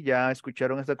already? ¿Ya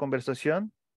escucharon esta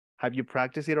conversación? Have you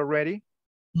practiced it already?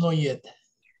 Not yet.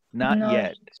 Not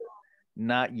yet.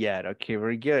 Not yet. Okay,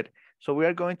 very good. So we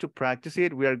are going to practice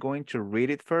it. We are going to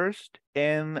read it first.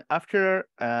 And after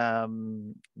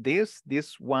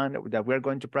this one that we're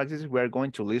going to practice, we are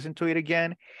going to listen to it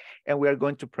again, and we are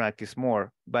going to practice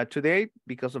more. But today,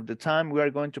 because of the time, we are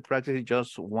going to practice it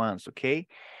just once, okay?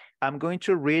 I'm going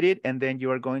to read it, and then you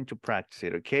are going to practice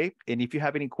it, okay? And if you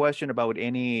have any question about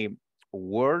any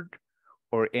word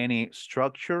or any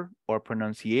structure or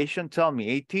pronunciation, tell me,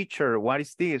 hey, teacher, what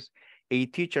is this? Hey,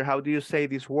 teacher, how do you say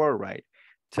this word right?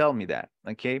 Tell me that,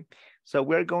 okay? So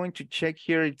we're going to check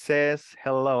here. It says,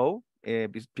 hello,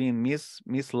 between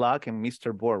Miss Locke and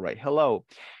Mr. Bohr, right? Hello,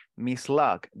 Miss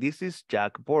Locke, this is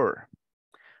Jack Bohr.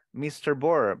 Mr.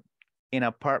 Bohr, in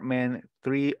apartment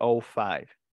 305.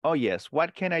 Oh yes,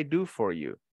 what can I do for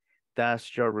you? Does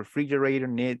your refrigerator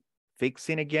need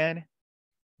fixing again?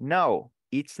 No,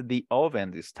 it's the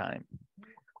oven this time.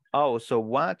 Oh, so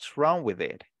what's wrong with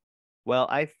it? Well,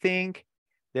 I think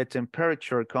the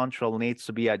temperature control needs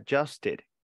to be adjusted.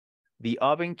 The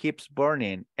oven keeps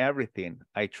burning everything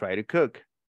I try to cook.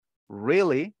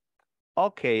 Really?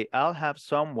 Okay, I'll have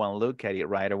someone look at it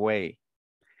right away.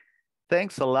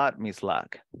 Thanks a lot, Miss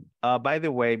Locke. By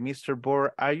the way, Mr.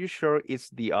 Bohr, are you sure it's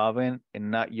the oven and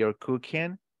not your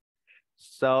cooking?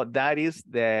 So that is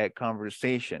the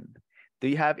conversation. Do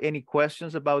you have any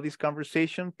questions about this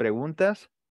conversation? Preguntas?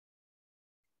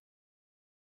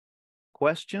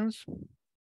 Questions?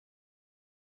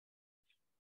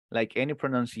 Like any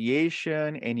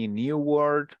pronunciation, any new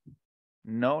word?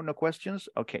 No, no questions?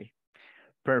 Okay,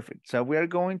 perfect. So we are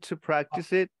going to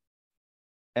practice it.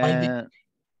 By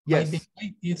yes. the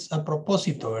way, it's a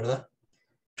propósito, ¿verdad?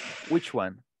 Which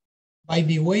one? By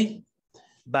the way.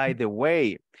 By the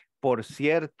way, por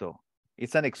cierto.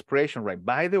 It's an expression, right?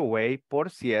 By the way, por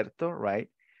cierto, right?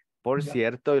 Por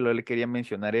cierto, y lo le quería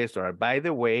mencionar esto, right? By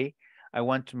the way, I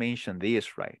want to mention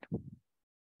this, right?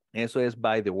 Eso es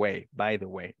by the way, by the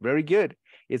way. Very good.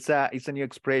 It's a new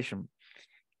expression.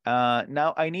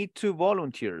 Now I need 2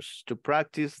 volunteers to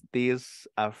practice this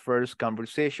first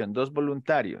conversation. 2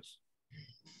 voluntarios.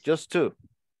 Just 2.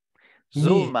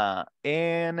 Zulma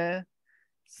and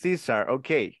Cesar.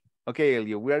 Okay. Okay,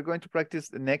 Elio, we are going to practice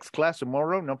the next class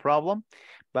tomorrow, no problem.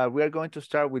 But we are going to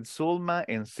start with Zulma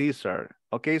and Cesar.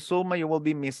 Okay, Zulma, you will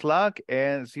be Miss Locke,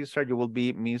 and Cesar, you will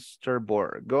be Mr.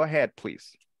 Bohr. Go ahead,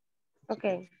 please.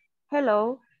 Okay.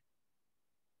 Hello.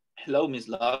 Hello, Miss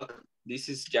Locke. This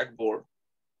is Jack Bohr.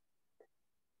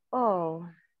 Oh,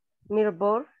 Mr.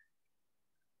 Bohr.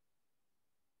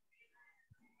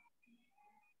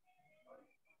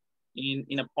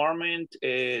 In apartment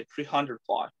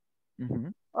 305. Mm-hmm.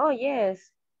 Oh,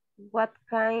 yes. What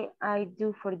can I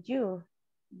do for you?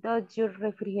 Does your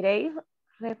refrigerator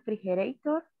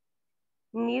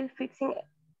need fixing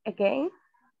again?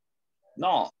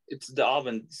 No, it's the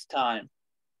oven this time.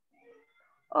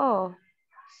 Oh,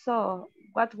 so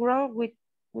what's wrong with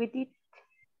it?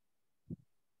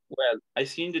 Well, I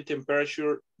think the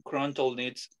temperature control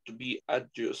needs to be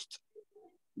adjusted.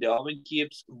 The oven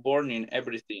keeps burning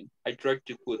everything I try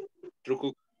to cook.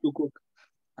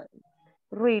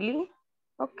 Really?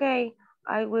 Okay,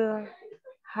 I will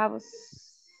have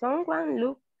someone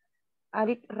look at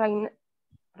it right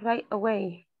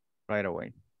away. Right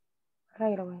away.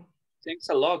 Right away. Thanks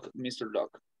a lot, Mr.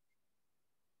 Locke.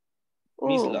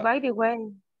 Oh,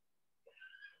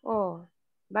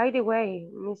 by the way,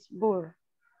 Miss Bohr,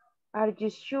 are you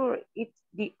sure it's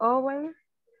the oven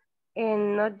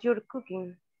and not your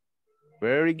cooking?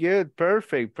 Very good.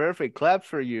 Perfect. Perfect. Claps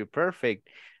for you. Perfect.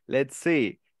 Let's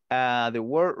see. The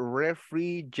word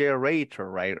refrigerator,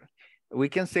 right? We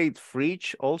can say it's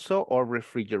fridge also, or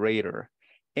refrigerator.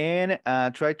 And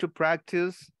try to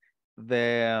practice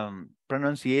the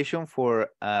pronunciation for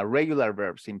regular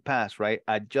verbs in past, right?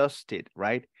 Adjusted,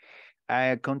 right?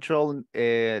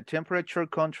 Temperature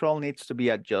control needs to be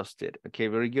adjusted. Okay,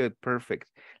 very good. Perfect.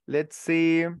 Let's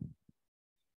see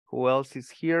who else is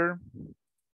here.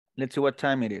 Let's see what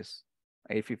time it is.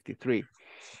 8:53.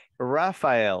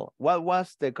 Rafael, what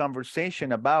was the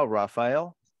conversation about,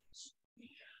 Rafael?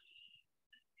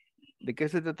 ¿De qué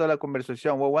se trató la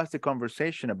conversación? What was the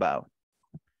conversation about?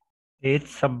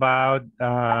 It's about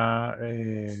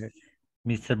Mr.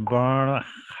 Bohr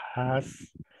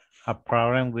has a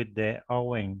problem with the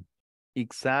oven.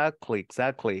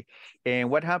 Exactly. And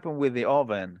what happened with the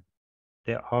oven?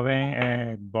 The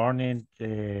oven burning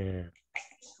the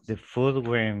food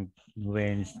when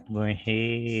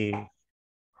he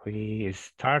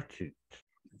started.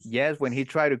 Yes, when he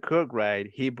tried to cook, right?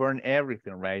 He burned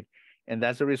everything, right? And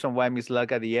that's the reason why Miss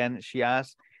Luck at the end, she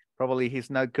asked, probably he's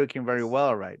not cooking very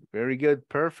well, right? Very good.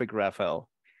 Perfect, Rafael.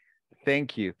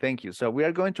 Thank you. So we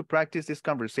are going to practice this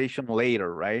conversation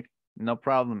later, right? No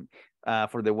problem.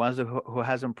 For the ones who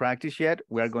hasn't practiced yet,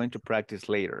 we are going to practice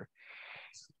later.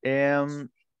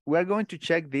 We are going to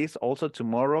check this also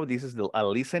tomorrow. This is a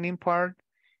listening part.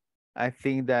 I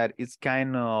think that it's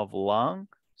kind of long.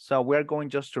 So we're going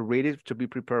just to read it to be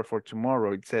prepared for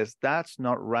tomorrow. It says, that's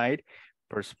not right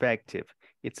perspective.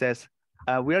 It says,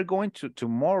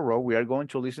 tomorrow, we are going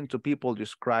to listen to people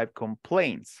describe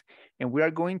complaints. And we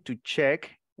are going to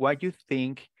check what you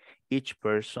think each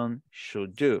person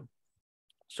should do.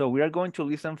 So we are going to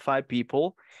listen 5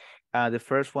 people. The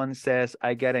first one says,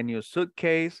 I got a new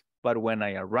suitcase, but when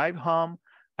I arrived home,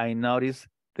 I noticed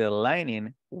the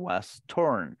lining was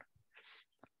torn.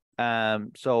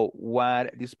 So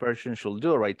what this person should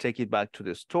do, right? Take it back to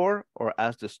the store or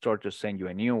ask the store to send you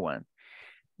a new one.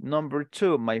 Number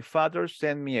 2, my father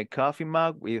sent me a coffee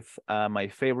mug with my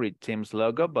favorite team's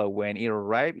logo, but when it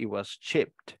arrived, it was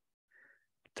chipped.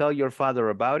 Tell your father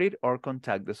about it or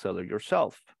contact the seller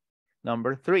yourself.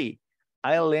 Number 3,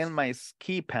 I lent my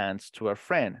ski pants to a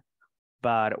friend,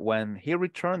 but when he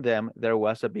returned them, there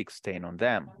was a big stain on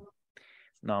them.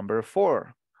 Number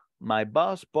 4, my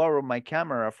boss borrowed my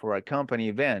camera for a company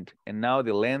event, and now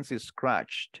the lens is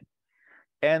scratched.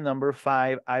 And number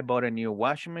 5, I bought a new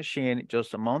washing machine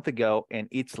just a month ago, and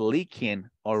it's leaking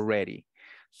already.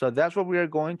 So that's what we are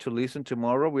going to listen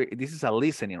tomorrow. This is a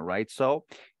listening, right? So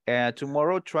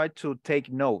tomorrow, try to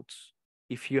take notes.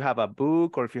 If you have a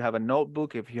book or if you have a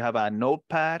notebook, if you have a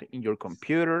notepad in your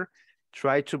computer,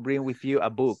 try to bring with you a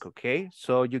book, okay?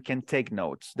 So you can take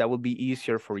notes. That will be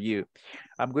easier for you.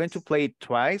 I'm going to play it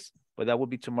twice, but that will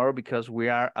be tomorrow because we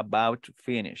are about to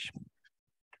finish.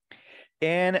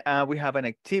 And we have an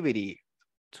activity.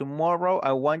 Tomorrow,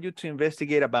 I want you to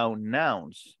investigate about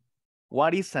nouns.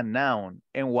 What is a noun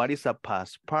and what is a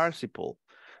past participle?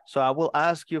 So I will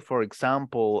ask you, for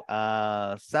example,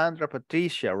 Sandra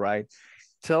Patricia, right?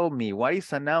 Tell me, what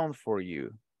is a noun for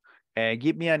you?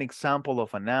 Give me an example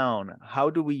of a noun. How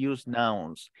do we use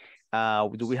nouns?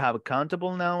 Do we have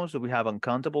countable nouns? Do we have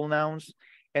uncountable nouns?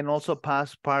 And also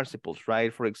past participles,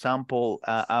 right? For example,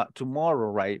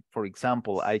 tomorrow, right? For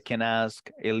example, I can ask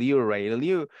Eliu, right?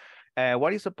 Eliu,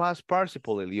 what is a past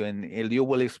participle, Eliu? And Eliu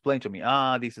will explain to me,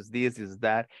 this is this, this is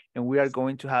that. And we are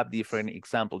going to have different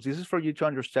examples. This is for you to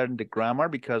understand the grammar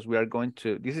because we are going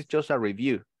to, this is just a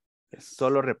review. Es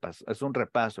un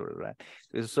repaso,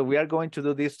 right? So we are going to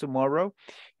do this tomorrow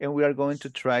and we are going to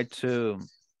try to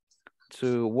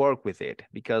work with it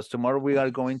because tomorrow we are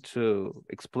going to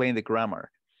explain the grammar.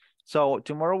 So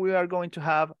tomorrow we are going to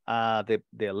have the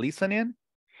listening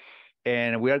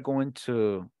and we are going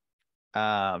to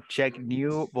check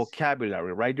new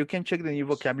vocabulary, right? You can check the new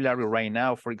vocabulary right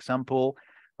now. For example,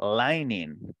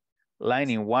 lining.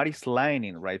 Lining, what is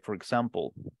lining, right? For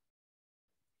example.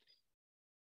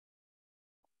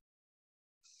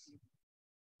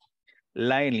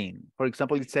 Lining. For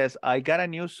example, it says, I got a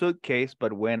new suitcase,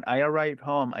 but when I arrived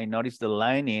home, I noticed the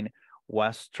lining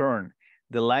was torn.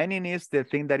 The lining is the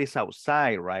thing that is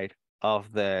outside, right, of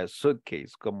the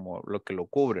suitcase, como lo que lo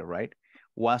cubre, right?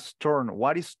 Was torn.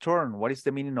 What is torn? What is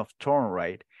the meaning of torn,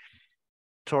 right?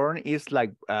 Torn is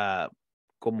like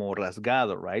como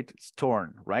rasgado, right? It's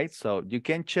torn, right? So you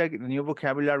can check the new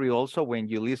vocabulary also when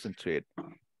you listen to it.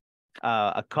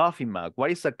 A coffee mug.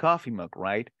 What is a coffee mug,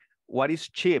 right? What is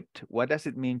chipped? What does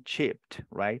it mean chipped,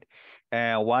 right?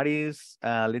 What is,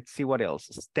 let's see what else.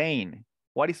 Stain.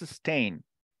 What is a stain?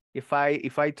 If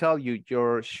I tell you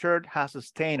your shirt has a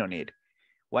stain on it,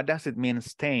 what does it mean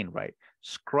stain, right?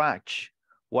 Scratch.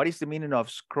 What is the meaning of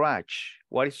scratch?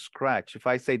 What is scratch? If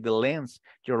I say the lens,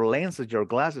 your lenses, your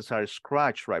glasses are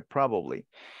scratched, right? Probably.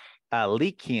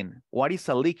 Leaking. What is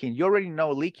a leaking? You already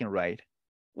know leaking, right?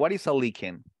 What is a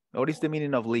leaking? What is the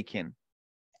meaning of leaking?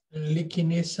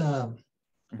 Leaking is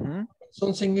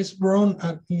something is brown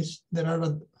and there are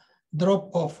a drop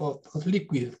of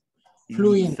liquid,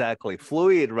 fluid. Exactly,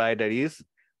 fluid, right? That is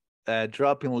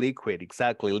dropping liquid.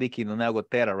 Exactly, leaking una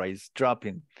gotera, right? It's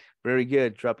dropping. Very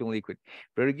good, dropping liquid.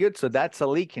 Very good. So that's a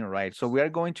leaking, right? So we are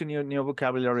going to new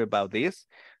vocabulary about this.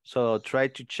 So try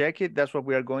to check it. That's what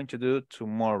we are going to do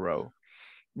tomorrow.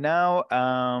 Now,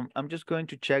 I'm just going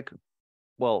to check.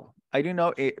 Well, I don't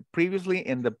know. Previously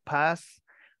in the past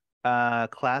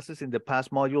classes, in the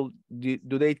past module, do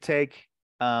they take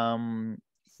the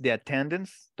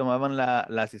attendance? ¿Tomaban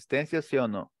la asistencia, sí o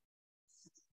no?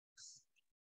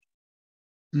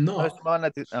 No.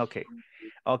 Okay.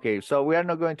 Okay, so we are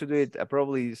not going to do it.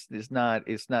 Probably it's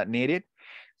not needed.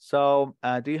 So,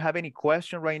 do you have any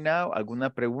question right now? ¿Alguna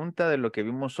pregunta de lo que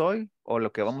vimos hoy o lo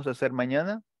que vamos a hacer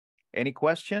mañana? Any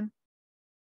question?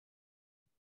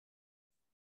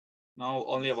 No,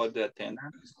 only about the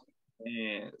attendance.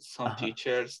 Some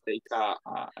teachers take a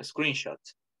screenshot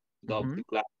go to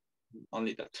class.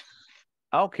 Only that.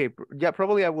 Okay, yeah,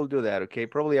 probably I will do that. Okay,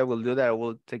 probably I will do that. I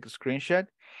will take a screenshot.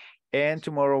 And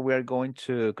tomorrow we are going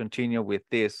to continue with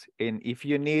this. And if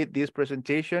you need this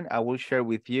presentation, I will share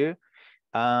with you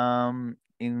on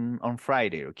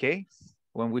Friday, okay?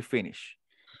 When we finish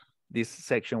this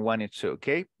section 1 and 2,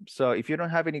 okay? So if you don't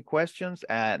have any questions,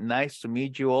 nice to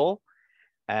meet you all.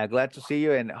 Glad to see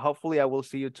you, and hopefully I will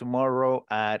see you tomorrow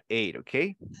at 8,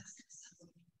 okay?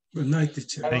 Good night,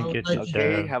 teacher. Thank you, teacher.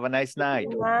 Okay, have a nice night.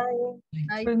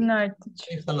 Good night, teacher.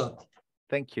 Thanks a lot.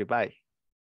 Thank you, bye.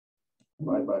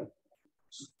 Bye-bye.